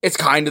it's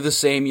kind of the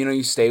same. You know,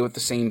 you stay with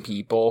the same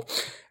people.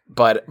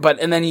 But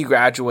and then you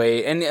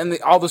graduate, and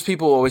all those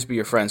people will always be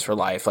your friends for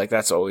life. Like,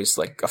 that's always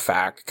like a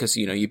fact, because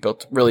you know you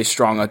built really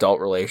strong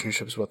adult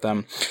relationships with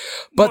them.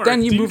 But Mark,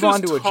 then you move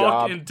on to a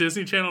job. In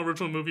Disney Channel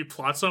original movie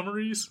plot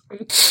summaries.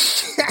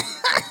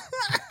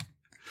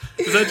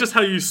 Is that just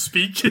how you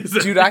speak?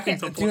 Dude,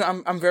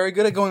 I'm very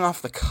good at going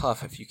off the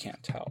cuff. If you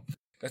can't tell,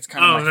 that's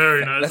kind of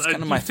very nice. That's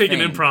kind of my thing.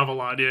 Taken improv a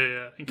lot,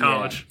 yeah, in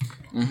college.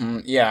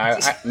 Yeah,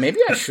 I maybe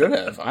I should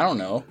have. I don't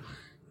know.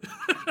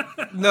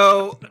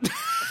 No.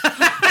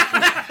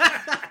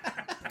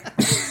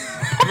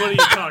 What are you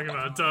talking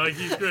about, Doug?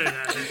 He's great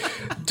at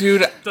it.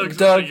 Dude,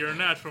 Doug, you're a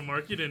natural,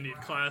 Mark. You didn't need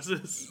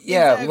classes.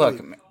 Yeah,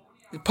 exactly.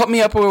 Look, put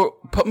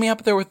me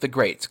up there with the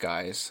greats,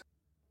 guys.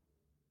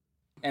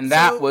 And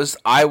I was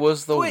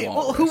the one.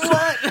 Well, who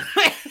what?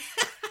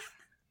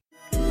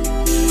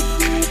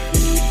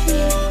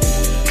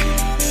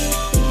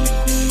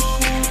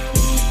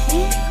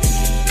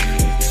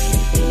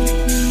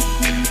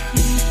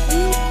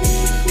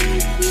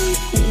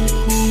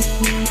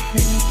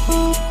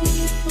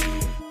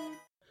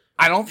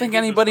 I don't think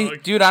anybody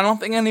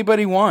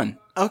won.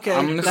 Okay,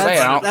 I'm gonna say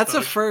it. That's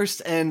a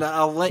first, and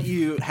I'll let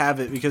you have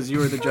it because you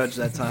were the judge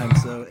that time.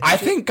 So I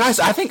think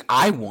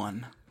I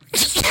won.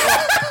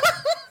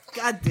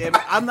 God damn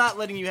it! I'm not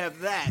letting you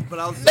have that, but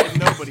I'll say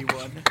nobody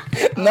won.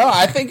 No,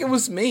 I think it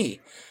was me,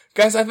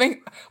 guys. I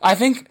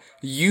think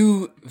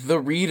you,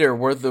 the reader,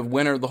 were the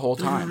winner the whole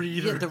time.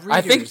 Yeah, the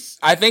I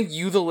think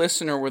you, the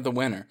listener, were the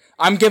winner.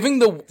 I'm giving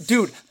the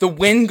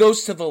win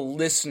goes to the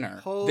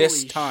listener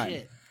this time.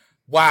 Shit.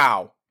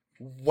 Wow,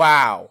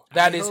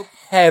 that is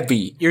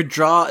heavy. Your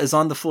jaw is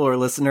on the floor,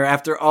 listener.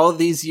 After all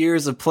these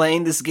years of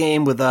playing this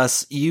game with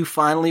us, you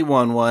finally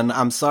won one.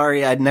 I'm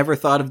sorry, I'd never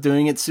thought of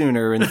doing it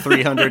sooner in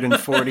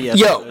 340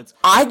 episodes. Yo,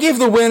 I give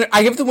the win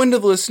to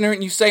the listener,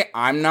 and you say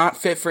I'm not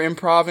fit for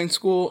improv in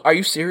school. Are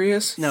you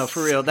serious? No,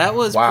 for real. That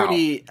was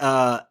pretty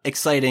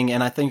exciting,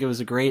 and I think it was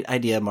a great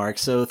idea, Mark.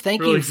 So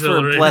thank you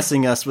for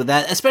blessing us with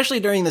that, especially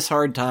during this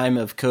hard time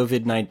of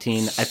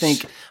COVID-19. I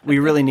think we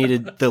really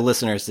needed the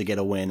listeners to get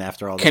a win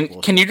after all this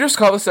bullshit. Can you just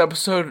call this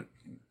episode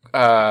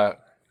why?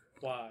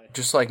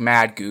 Just like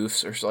Mad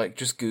Goofs, or like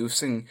just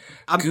Goofs and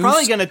I'm Goofs?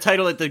 probably going to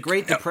title it The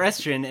Great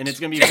Depression, and it's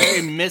going to be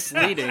very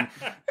misleading.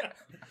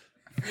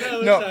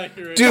 No, that's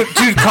accurate. Dude,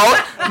 call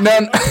it I'm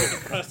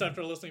depressed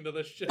after listening to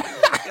this shit.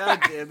 God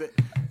damn it.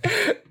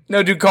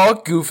 No, dude, call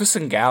it Goofus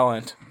and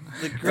Gallant.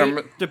 The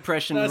Great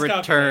Depression That's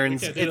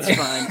returns. It's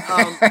fine.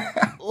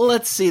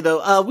 Let's see,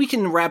 though. We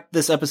can wrap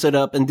this episode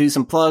up and do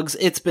some plugs.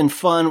 It's been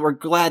fun. We're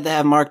glad to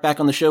have Mark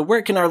back on the show.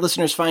 Where can our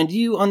listeners find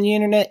you on the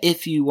internet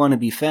if you want to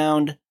be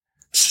found?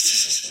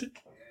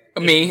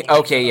 Me?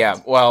 Okay, yeah.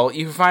 Well,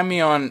 you can find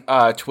me on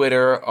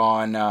Twitter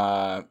on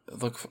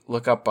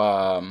look up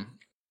find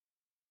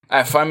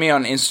me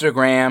on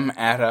Instagram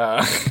at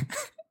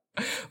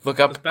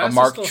look up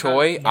Mark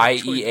Choi,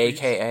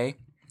 IEAKA.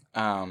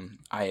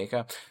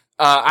 IEAKA.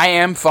 I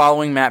am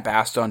following Matt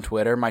Bast on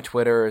Twitter. My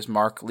Twitter is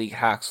Mark Lee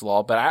Hacks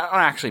Law, but I don't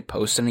actually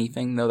post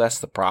anything, though. That's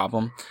the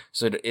problem.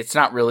 So it's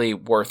not really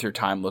worth your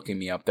time looking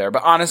me up there.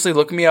 But honestly,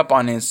 look me up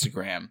on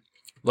Instagram.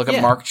 Look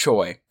up Mark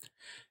Choi,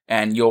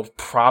 and you'll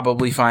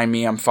probably find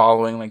me. I'm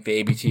following like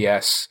the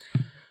ABTS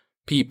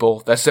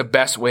people. That's the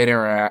best way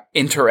to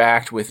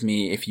interact with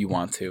me if you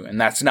want to.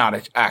 And that's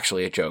not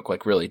actually a joke.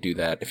 Like, really do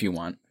that if you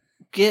want.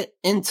 Get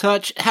in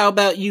touch. How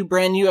about you,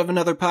 Bren? You have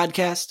another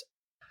podcast?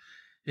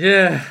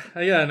 Yeah,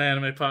 I got an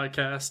anime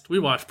podcast. We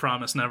watch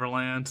Promise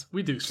Neverland.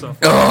 We do stuff.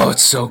 Oh,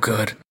 it's so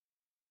good.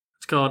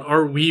 It's called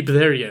Are Weeb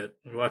There Yet?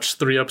 We watch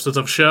 3 episodes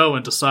of a show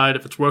and decide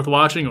if it's worth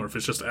watching or if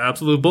it's just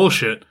absolute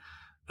bullshit.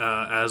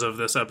 As of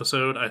this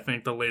episode, I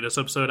think the latest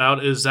episode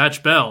out is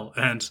Zatch Bell,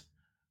 and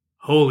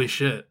holy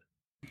shit.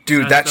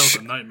 Dude,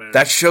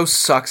 that show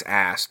sucks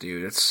ass,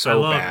 dude. It's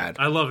so bad.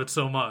 I love it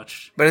so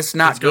much. But it's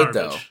not good,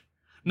 though.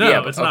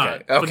 No, it's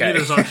not. But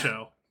neither's our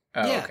show.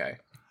 Okay.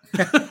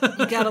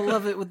 You gotta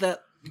love it with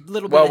that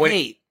little bit of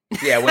hate.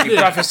 Yeah, when you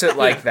preface it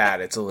like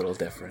that, it's a little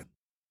different.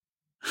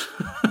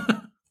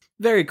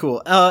 Very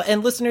cool.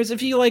 And listeners,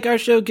 if you like our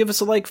show, give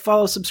us a like,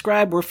 follow,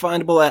 subscribe. We're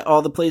findable at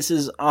all the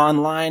places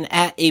online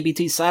at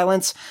ABT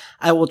Silence.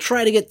 I will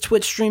try to get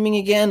Twitch streaming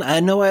again. I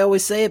know I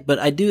always say it, but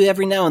I do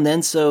every now and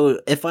then. So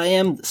if I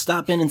am,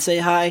 stop in and say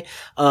hi.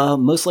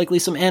 Most likely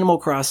some Animal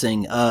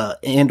Crossing,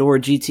 and or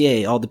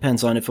GTA. All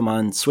depends on if I'm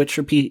on Switch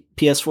or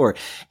PS4.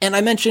 And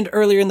I mentioned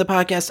earlier in the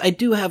podcast, I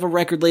do have a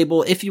record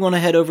label. If you want to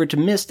head over to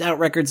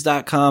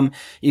missedoutrecords.com,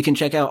 you can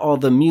check out all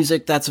the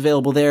music that's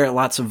available there.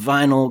 Lots of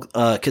vinyl,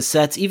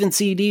 cassettes, even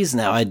CDs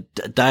now. I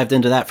dived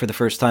into that for the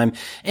first time,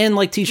 and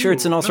like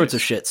t-shirts and all sorts of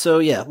shit. So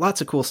yeah,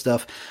 lots of cool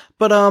stuff.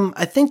 But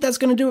I think that's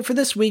going to do it for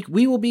this week.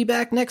 We will be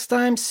back next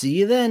time. See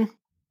you then.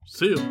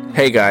 See you.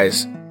 Hey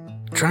guys,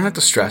 Try not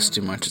to stress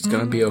too much. It's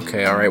gonna be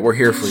okay, alright? We're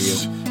here for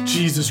you.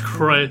 Jesus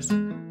Christ.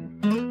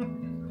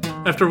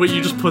 After what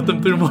you just put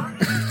them through, Mark.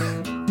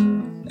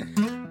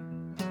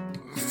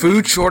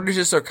 Food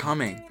shortages are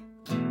coming.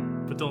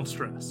 But don't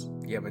stress.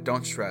 Yeah, but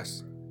don't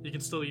stress. You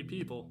can still eat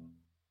people.